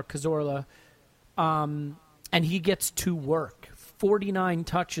for Cazorla, and he gets to work. 49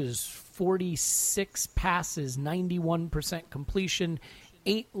 touches, 46 passes, 91% completion,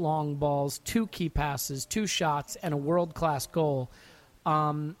 8 long balls, 2 key passes, 2 shots, and a world-class goal.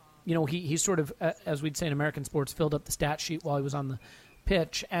 He sort of, as we'd say in American sports, filled up the stat sheet while he was on the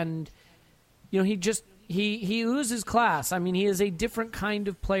pitch, and he oozes class. I mean, he is a different kind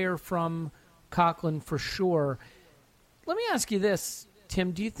of player from Coquelin for sure. Let me ask you this,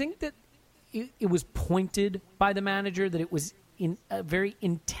 Tim. Do you think that it was pointed by the manager, that it was very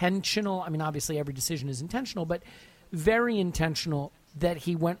intentional? I mean, obviously every decision is intentional, but very intentional that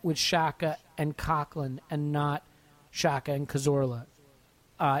he went with Xhaka and Coquelin and not Xhaka and Cazorla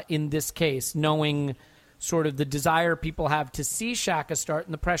in this case, knowing sort of the desire people have to see Xhaka start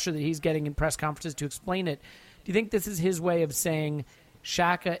and the pressure that he's getting in press conferences to explain it. Do you think this is his way of saying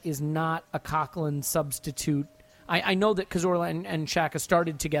Xhaka is not a Coquelin substitute? I know that Cazorla and Xhaka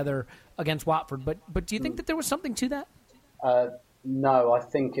started together against Watford, but do you think that there was something to that? No, I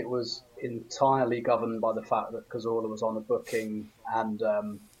think it was entirely governed by the fact that Cazorla was on a booking and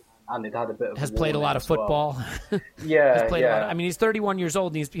it had a bit of has played a lot of football. Well. Yeah, played yeah. A lot I mean, he's 31 years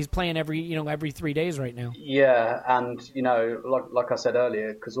old, and he's playing every 3 days right now. Yeah, and like I said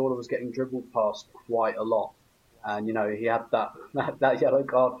earlier, Cazorla was getting dribbled past quite a lot, and he had that yellow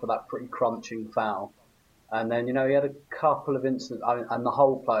card for that pretty crunching foul, and then he had a couple of incidents, and the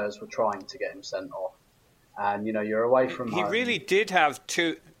whole players were trying to get him sent off, and you're away from home. He really did have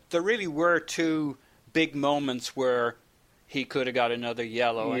two. There really were two big moments where he could have got another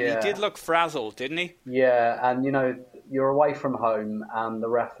yellow. Yeah. And he did look frazzled, didn't he? Yeah, and you're away from home, and the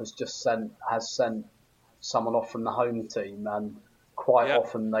ref has sent someone off from the home team, and quite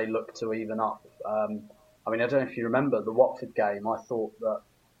often they look to even up. I don't know if you remember the Watford game. I thought that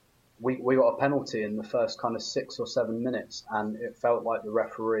we got a penalty in the first kind of 6 or 7 minutes, and it felt like the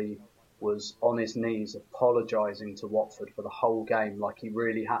referee was on his knees apologising to Watford for the whole game, like he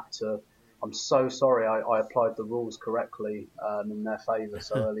really had to. I'm so sorry I applied the rules correctly in their favour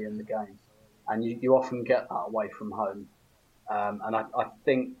so early in the game. And you often get that away from home. And I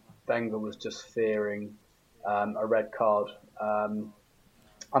think Wenger was just fearing a red card.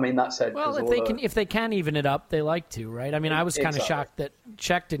 That said... Well, if they can even it up, they like to, right? I mean, I was kind of shocked that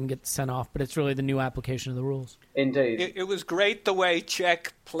Cech didn't get sent off, but it's really the new application of the rules. Indeed. It was great the way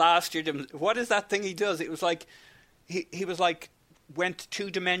Cech plastered him. What is that thing he does? It was like... He was like... went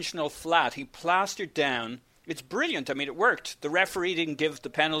two-dimensional flat. He plastered down. It's brilliant. I mean, it worked. The referee didn't give the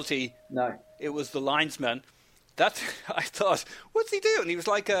penalty. No. It was the linesman. I thought, what's he doing? He was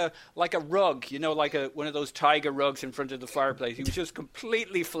like a rug, like one of those tiger rugs in front of the fireplace. He was just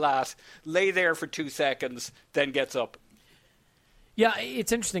completely flat, lay there for 2 seconds, then gets up. Yeah,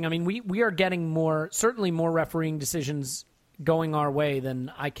 it's interesting. I mean, we are getting certainly more refereeing decisions going our way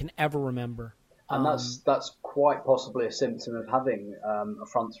than I can ever remember. And that's quite possibly a symptom of having a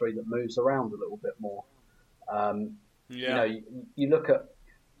front three that moves around a little bit more. You look at,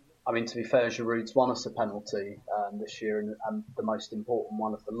 to be fair, Giroud's won us a penalty this year, and the most important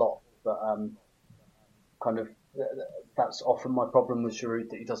one of the lot. But that's often my problem with Giroud,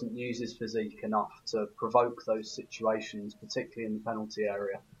 that he doesn't use his physique enough to provoke those situations, particularly in the penalty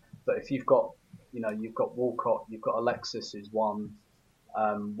area. But if you've got Walcott, you've got Alexis, who's won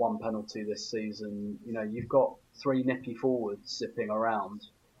one penalty this season. You've got 3 nippy forwards zipping around.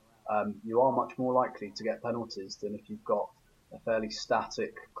 You are much more likely to get penalties than if you've got a fairly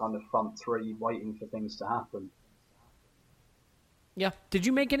static kind of front three waiting for things to happen. Yeah. Did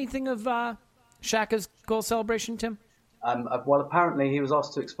you make anything of Xhaka's goal celebration, Tim? Well, apparently he was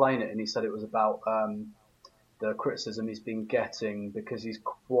asked to explain it, and he said it was about the criticism he's been getting because he's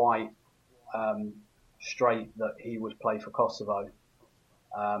quite straight that he would play for Kosovo.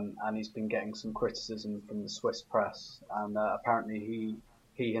 And he's been getting some criticism from the Swiss press, and apparently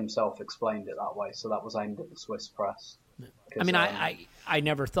he himself explained it that way. So that was aimed at the Swiss press. I mean, I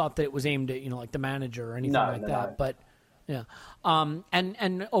never thought that it was aimed at like the manager or anything that. No. But yeah,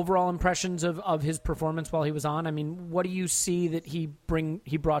 and overall impressions of his performance while he was on. I mean, what do you see that he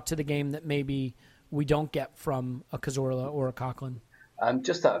brought to the game that maybe we don't get from a Cazorla or a Coquelin?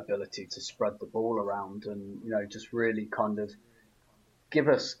 Just that ability to spread the ball around, and just really kind of give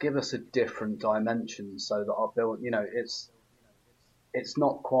us a different dimension, so that our build, it's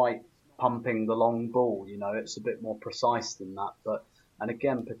not quite pumping the long ball, it's a bit more precise than that. And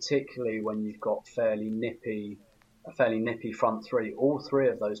again, particularly when you've got a fairly nippy front three, all 3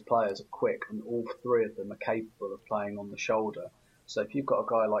 of those players are quick, and all 3 of them are capable of playing on the shoulder. So if you've got a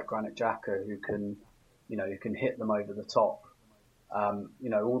guy like Granit Xhaka who can hit them over the top,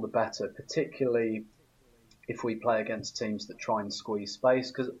 all the better, particularly if we play against teams that try and squeeze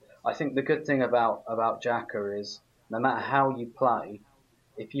space. Because I think the good thing about Xhaka is, no matter how you play,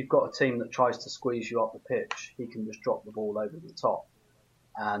 if you've got a team that tries to squeeze you up the pitch, he can just drop the ball over the top.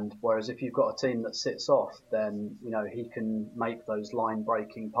 And whereas if you've got a team that sits off, then he can make those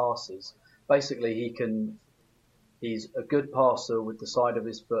line-breaking passes. Basically, he's a good passer with the side of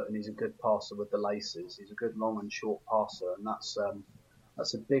his foot, and he's a good passer with the laces. He's a good long and short passer, and that's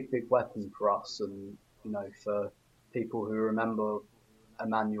a big weapon for us. And for people who remember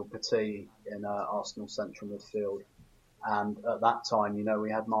Emmanuel Petit in Arsenal central midfield. And at that time,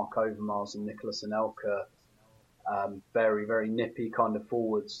 we had Mark Overmars and Nicolas Anelka, very, very nippy kind of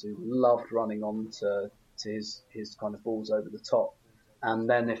forwards who loved running on to his kind of balls over the top. And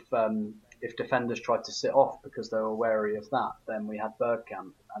then if defenders tried to sit off because they were wary of that, then we had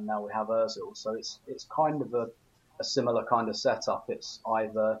Bergkamp, and now we have Ozil. So it's kind of a similar kind of setup. It's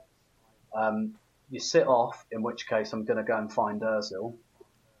either you sit off, in which case I'm going to go and find Ozil,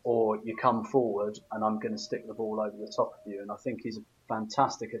 or you come forward and I'm going to stick the ball over the top of you. And I think he's a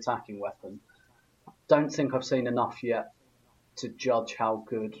fantastic attacking weapon. Don't think I've seen enough yet to judge how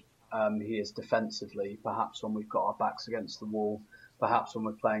good he is defensively. Perhaps when we've got our backs against the wall, perhaps when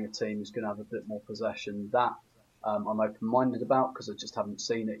we're playing a team who's going to have a bit more possession. That I'm open-minded about because I just haven't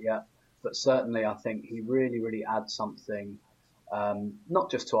seen it yet. But certainly I think he really, really adds something,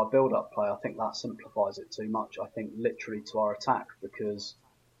 not just to our build-up play. I think that simplifies it too much. I think literally to our attack, because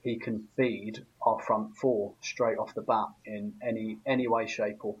he can feed our front four straight off the bat in any way,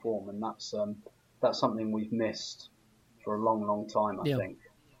 shape or form. And that's something we've missed for a long, long time, I think.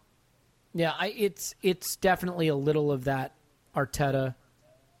 Yeah, it's definitely a little of that Arteta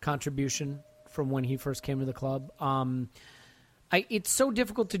contribution from when he first came to the club. It's so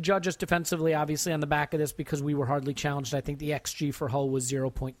difficult to judge us defensively, obviously, on the back of this because we were hardly challenged. I think the XG for Hull was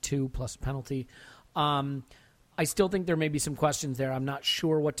 0.2 plus penalty. I still think there may be some questions there. I'm not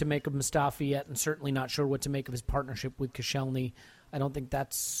sure what to make of Mustafi yet, and certainly not sure what to make of his partnership with Koscielny. I don't think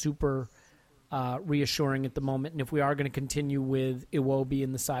that's super reassuring at the moment. And if we are going to continue with Iwobi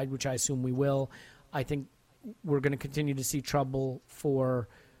in the side, which I assume we will, I think we're going to continue to see trouble for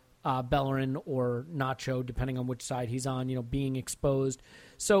Bellerin or Nacho, depending on which side he's on, being exposed.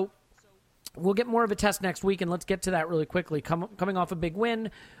 So we'll get more of a test next week, and let's get to that really quickly. Coming off a big win,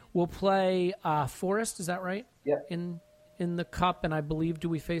 we'll play Forest, is that right? Yeah. In the Cup, and I believe, do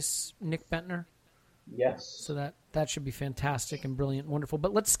we face Nick Bentner? Yes. So that should be fantastic and brilliant and wonderful.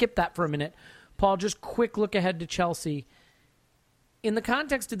 But let's skip that for a minute. Paul, just quick look ahead to Chelsea. In the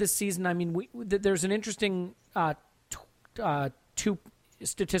context of this season, I mean, there's an interesting two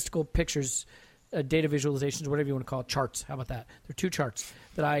statistical pictures, data visualizations, whatever you want to call it, charts. How about that? There are two charts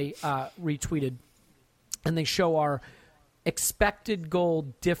that I retweeted, and they show our expected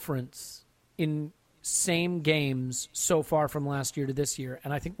goal difference in same games so far from last year to this year,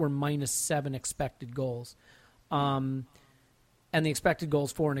 and I think we're -7 expected goals. And the expected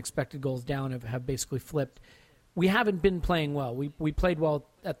goals for and expected goals down have basically flipped. We haven't been playing well. We played well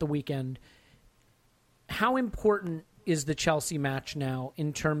at the weekend. How important is the Chelsea match now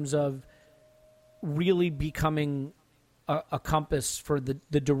in terms of really becoming a compass for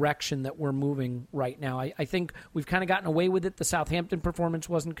the direction that we're moving right now? I think we've kind of gotten away with it. The Southampton performance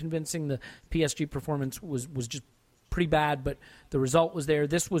wasn't convincing. The PSG performance was just pretty bad, but the result was there.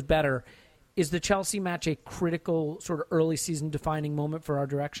 This was better. Is the Chelsea match a critical sort of early season defining moment for our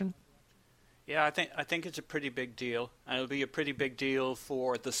direction? Yeah, I think it's a pretty big deal, and it'll be a pretty big deal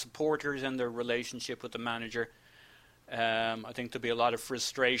for the supporters and their relationship with the manager. I think there'll be a lot of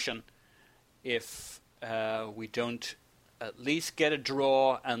frustration if we don't at least get a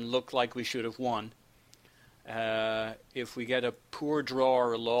draw and look like we should have won. If we get a poor draw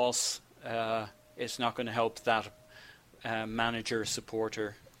or a loss, it's not going to help that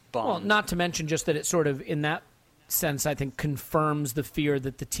manager-supporter bond. Well, not to mention just that it sort of, in that sense, I think confirms the fear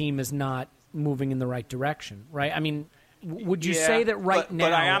that the team is not moving in the right direction, right? I mean, would you say that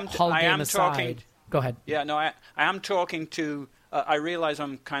now, Hull game aside... Go ahead. Yeah, no, I am talking to... I realize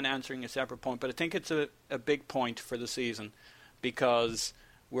I'm kind of answering a separate point, but I think it's a big point for the season because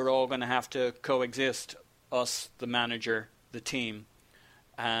we're all going to have to coexist, us, the manager, the team.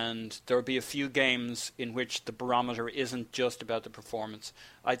 And there'll be a few games in which the barometer isn't just about the performance.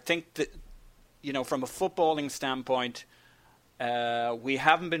 I think that, from a footballing standpoint, we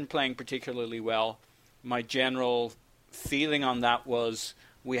haven't been playing particularly well. My general feeling on that was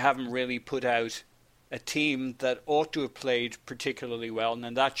we haven't really put out a team that ought to have played particularly well, and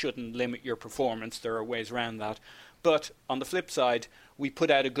then that shouldn't limit your performance. There are ways around that. But on the flip side, we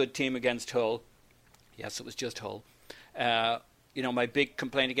put out a good team against Hull. Yes, it was just Hull. My big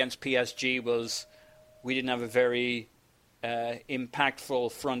complaint against PSG was we didn't have a very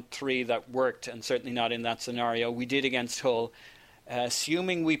impactful front three that worked, and certainly not in that scenario. We did against Hull.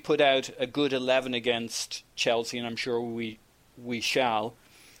 Assuming we put out a good 11 against Chelsea, and I'm sure we shall,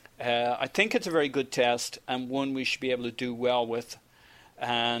 I think it's a very good test and one we should be able to do well with.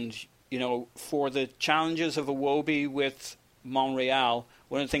 And, for the challenges of Iwobi with Monreal,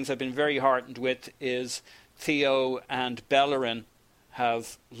 one of the things I've been very heartened with is Theo and Bellerin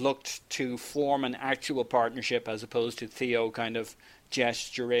have looked to form an actual partnership as opposed to Theo kind of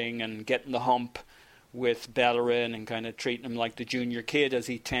gesturing and getting the hump with Bellerin and kind of treating him like the junior kid as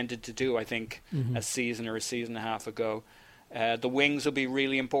he tended to do, I think, a season or a season and a half ago. The wings will be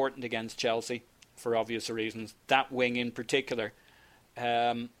really important against Chelsea for obvious reasons, that wing in particular.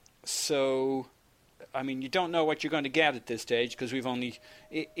 So, I mean, you don't know what you're going to get at this stage because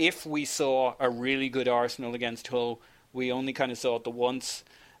if we saw a really good Arsenal against Hull, we only kind of saw it the once.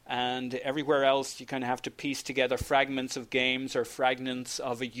 and everywhere else you kind of have to piece together fragments of games or fragments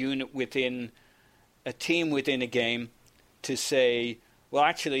of a unit within a team within a game to say, well,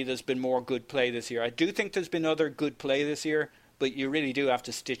 actually, there's been more good play this year. I do think there's been other good play this year, but you really do have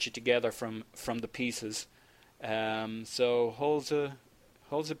to stitch it together from the pieces. So Hull's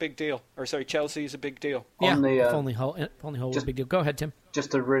a big deal. Or sorry, Chelsea's a big deal. Yeah, if only Hull was a big deal. Go ahead, Tim.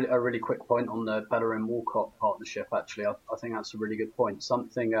 Just a really quick point on the Bellerin-Walcott partnership, actually. I think that's a really good point.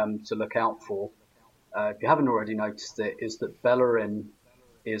 Something to look out for, if you haven't already noticed it, is that Bellerin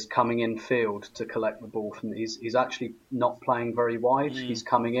is coming in field to collect the ball. He's actually not playing very wide. He's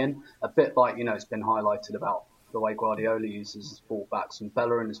coming in, a bit like, it's been highlighted about the way Guardiola uses his full-backs, and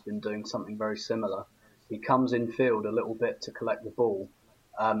Bellerin has been doing something very similar. He comes in field a little bit to collect the ball,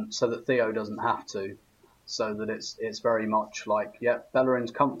 so that Theo doesn't have to, so that it's very much like,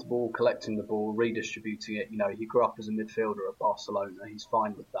 Bellerin's comfortable collecting the ball, redistributing it. He grew up as a midfielder at Barcelona. He's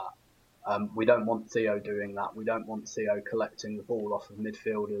fine with that. We don't want Theo doing that. We don't want Theo collecting the ball off of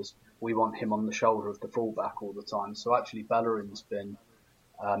midfielders. We want him on the shoulder of the fullback all the time. So actually Bellerin's been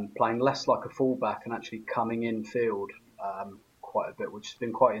playing less like a fullback and actually coming in field quite a bit, which has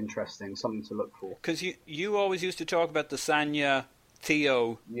been quite interesting, something to look for. Because you always used to talk about the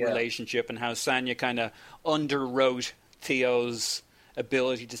Sagna-Theo relationship and how Sagna kind of underwrote Theo's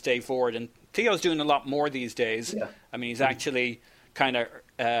ability to stay forward. And Theo's doing a lot more these days. Yeah. I mean, he's actually kind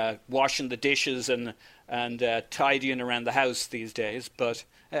of washing the dishes and tidying around the house these days. But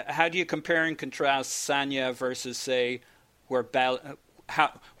how do you compare and contrast Sagna versus, say, where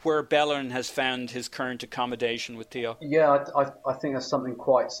Bellerin has found his current accommodation with Theo? Yeah, I think there's something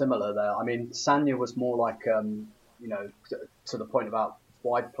quite similar there. I mean, Sagna was more like, to the point about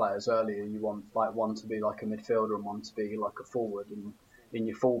wide players earlier, you want like one to be like a midfielder and one to be like a forward. And in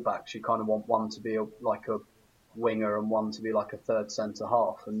your fullbacks, you kind of want one to be like a winger and one to be like a third centre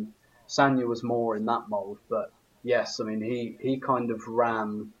half. And Sagna was more in that mould. But yes, I mean, he kind of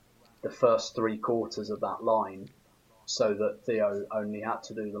ran the first 3 quarters of that line, so that Theo only had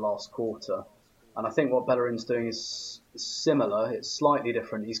to do the last quarter. And I think what Bellerin's doing is similar. It's slightly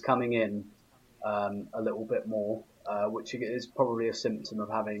different. He's coming in a little bit more, which is probably a symptom of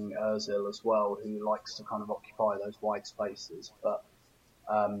having Ozil as well, who likes to kind of occupy those wide spaces. But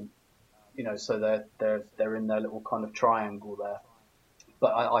so they're in their little kind of triangle there.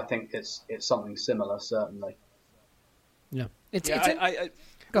 But I think it's something similar, certainly. Yeah, we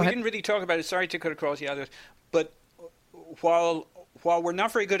didn't really talk about it. Sorry to cut across the others, but while we're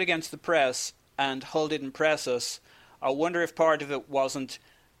not very good against the press and Hull didn't press us, I wonder if part of it wasn't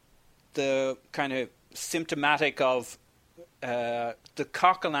the kind of symptomatic of the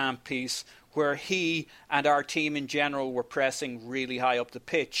Coquelin piece, where he and our team in general were pressing really high up the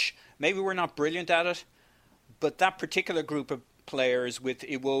pitch. Maybe we're not brilliant at it, but that particular group of players with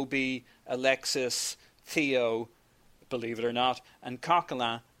Iwobi, Alexis, Theo, believe it or not, and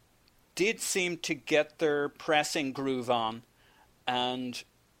Coquelin did seem to get their pressing groove on, and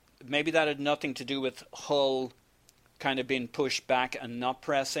maybe that had nothing to do with Hull kind of being pushed back and not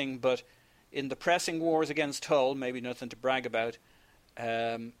pressing, but in the pressing wars against Hull, maybe nothing to brag about,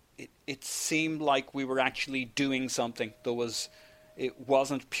 it seemed like we were actually doing something. It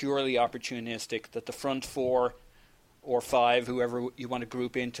wasn't purely opportunistic, that the front 4 or 5, whoever you want to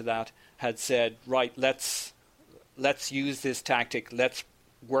group into that, had said, right, let's use this tactic, let's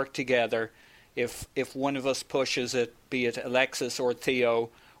work together. If one of us pushes it, be it Alexis or Theo,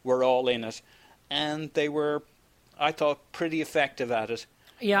 we're all in it. And they were, I thought, pretty effective at it.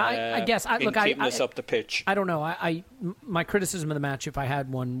 Yeah, I guess. Keeping us up the pitch. I don't know. My criticism of the match, if I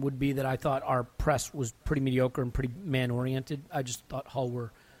had one, would be that I thought our press was pretty mediocre and pretty man-oriented. I just thought Hull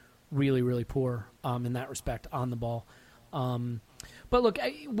were really, really poor in that respect on the ball. But look,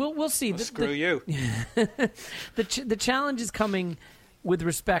 we'll see. Screw you. The challenge is coming with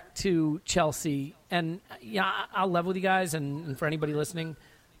respect to Chelsea, and I'll level with you guys, and for anybody listening,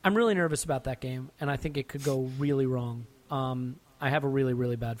 I'm really nervous about that game, and I think it could go really wrong. I have a really,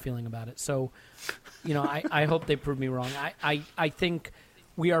 really bad feeling about it. So, I hope they prove me wrong. I think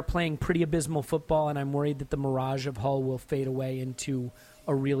we are playing pretty abysmal football, and I'm worried that the mirage of Hull will fade away into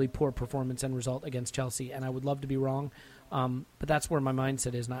a really poor performance and result against Chelsea, and I would love to be wrong. But that's where my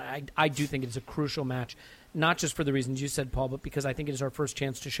mindset is. And I do think it's a crucial match, not just for the reasons you said, Paul, but because I think it is our first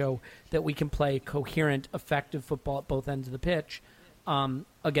chance to show that we can play coherent, effective football at both ends of the pitch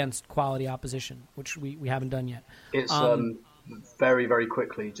against quality opposition, which we haven't done yet. It's very, very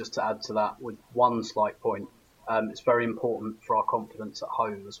quickly, just to add to that with one slight point, it's very important for our confidence at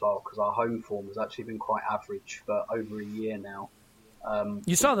home as well, because our home form has actually been quite average for over a year now.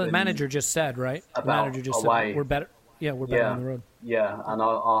 You saw the manager just said, right? The manager just away. said we're better. Yeah, we're better on the road. Yeah, and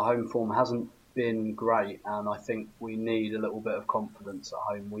our home form hasn't been great, and I think we need a little bit of confidence at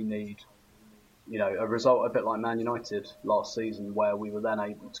home. We need, a result a bit like Man United last season, where we were then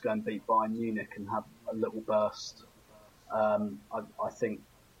able to go and beat Bayern Munich and have a little burst. I think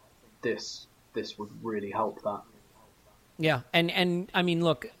this would really help that. Yeah, and I mean,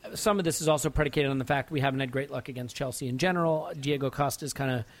 look, some of this is also predicated on the fact we haven't had great luck against Chelsea in general. Diego Costa's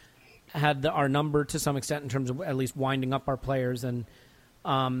kind of had our number to some extent in terms of at least winding up our players, and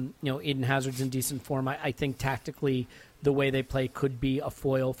Eden Hazard's in decent form. I think tactically the way they play could be a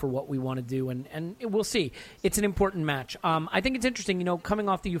foil for what we want to do, and we'll see. It's an important match. I think it's interesting, coming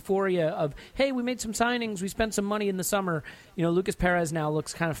off the euphoria of, hey, we made some signings, we spent some money in the summer. Lucas Perez now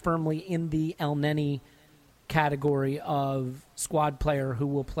looks kind of firmly in the El Neni category of squad player who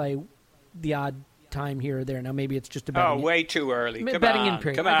will play the odd time here or there. Now, maybe it's just a betting way too early. Betting in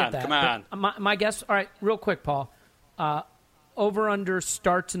period. Come I on, get that. come on. But my guess, all right, real quick, Paul. Over-under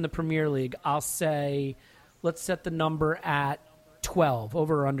starts in the Premier League, I'll say let's set the number at 12.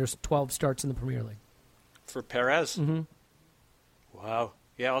 Over or under 12 starts in the Premier League. For Perez? Mm-hmm. Wow.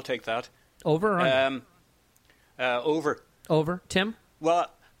 Yeah, I'll take that. Over or under? Over. Over. Tim? Well,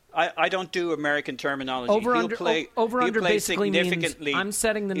 I don't do American terminology. Over he'll under play basically means significantly. I'm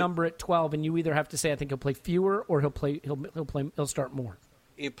setting the number at 12, and you either have to say I think he'll play fewer or he'll start more.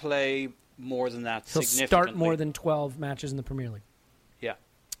 He'll play more than that. He'll significantly. start more than 12 matches in the Premier League. Yeah.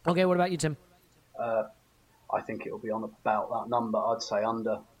 Okay, what about you, Tim? I think it'll be on about that number. I'd say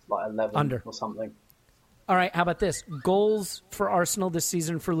under, like 11 or something. All right, how about this? Goals for Arsenal this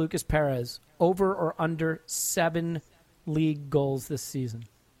season for Lucas Perez. Over or under 7 league goals this season?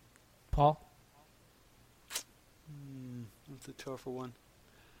 Paul? That's a tougher one.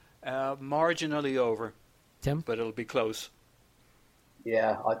 Marginally over. Tim? But it'll be close.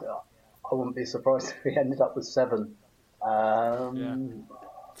 Yeah, I wouldn't be surprised if we ended up with 7. Yeah.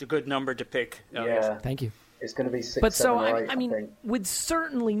 It's a good number to pick. Yeah. Thank you. It's going to be 6, but 7, so, or 8, I mean, think. with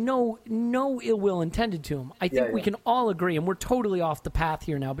certainly no ill will intended to him, I think we can all agree, and we're totally off the path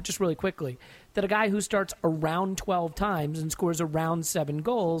here now, but just really quickly, that a guy who starts around 12 times and scores around 7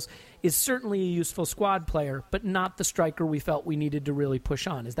 goals is certainly a useful squad player, but not the striker we felt we needed to really push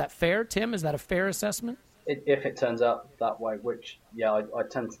on. Is that fair, Tim? Is that a fair assessment? If it turns out that way, which, I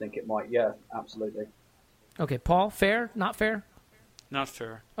tend to think it might. Yeah, absolutely. Okay, Paul, fair? Not fair? Not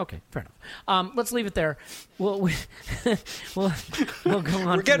fair. Okay, fair enough. Let's leave it there. We'll go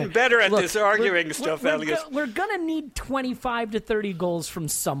on. We're getting better at this arguing stuff, Elliot. We're going to need 25 to 30 goals from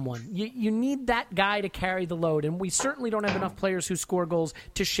someone. You need that guy to carry the load, and we certainly don't have enough players who score goals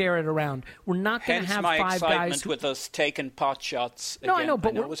to share it around. We're not going to have 5 guys. Hence my excitement with us taking pot shots. No, again. I know,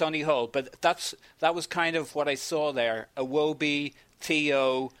 but it was only Hull, but that was kind of what I saw there. Iwobi,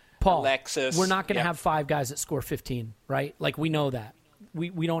 Theo, Paul, Alexis. We're not going to have 5 guys that score 15, right? Like, we know that.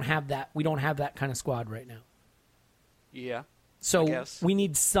 We don't have that. We don't have that kind of squad right now. Yeah. So we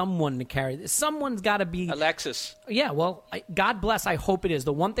need someone to carry this. Someone's got to be Alexis. Yeah, well, God bless. I hope it is.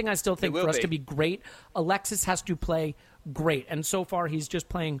 The one thing I still think for us to be great, Alexis has to play great. And so far, he's just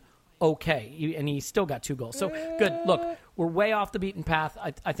playing okay. And he's still got 2 goals. So, good. Look, we're way off the beaten path.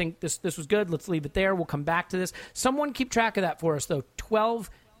 I think this was good. Let's leave it there. We'll come back to this. Someone keep track of that for us, though. 12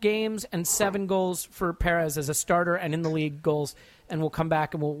 games and 7 goals for Perez as a starter and in the league goals. And we'll come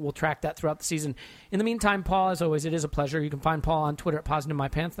back and we'll track that throughout the season. In the meantime, Paul, as always, it is a pleasure. You can find Paul on Twitter at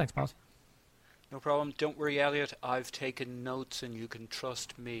 @PositiveMyPants. Thanks, Paul. No problem. Don't worry, Elliot. I've taken notes and you can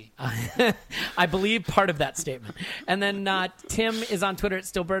trust me. I believe part of that statement. And then Tim is on Twitter at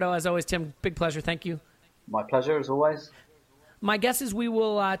Stilberto. As always, Tim, big pleasure. Thank you. My pleasure, as always. My guess is we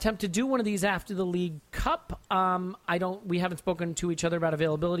will attempt to do one of these after the League Cup. We haven't spoken to each other about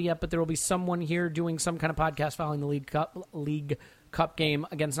availability yet, but there will be someone here doing some kind of podcast following the League Cup game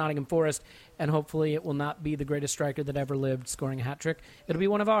against Nottingham Forest, and hopefully it will not be the greatest striker that ever lived scoring a hat trick. It'll be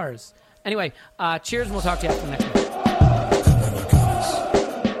one of ours. Anyway, cheers, and we'll talk to you after the next one.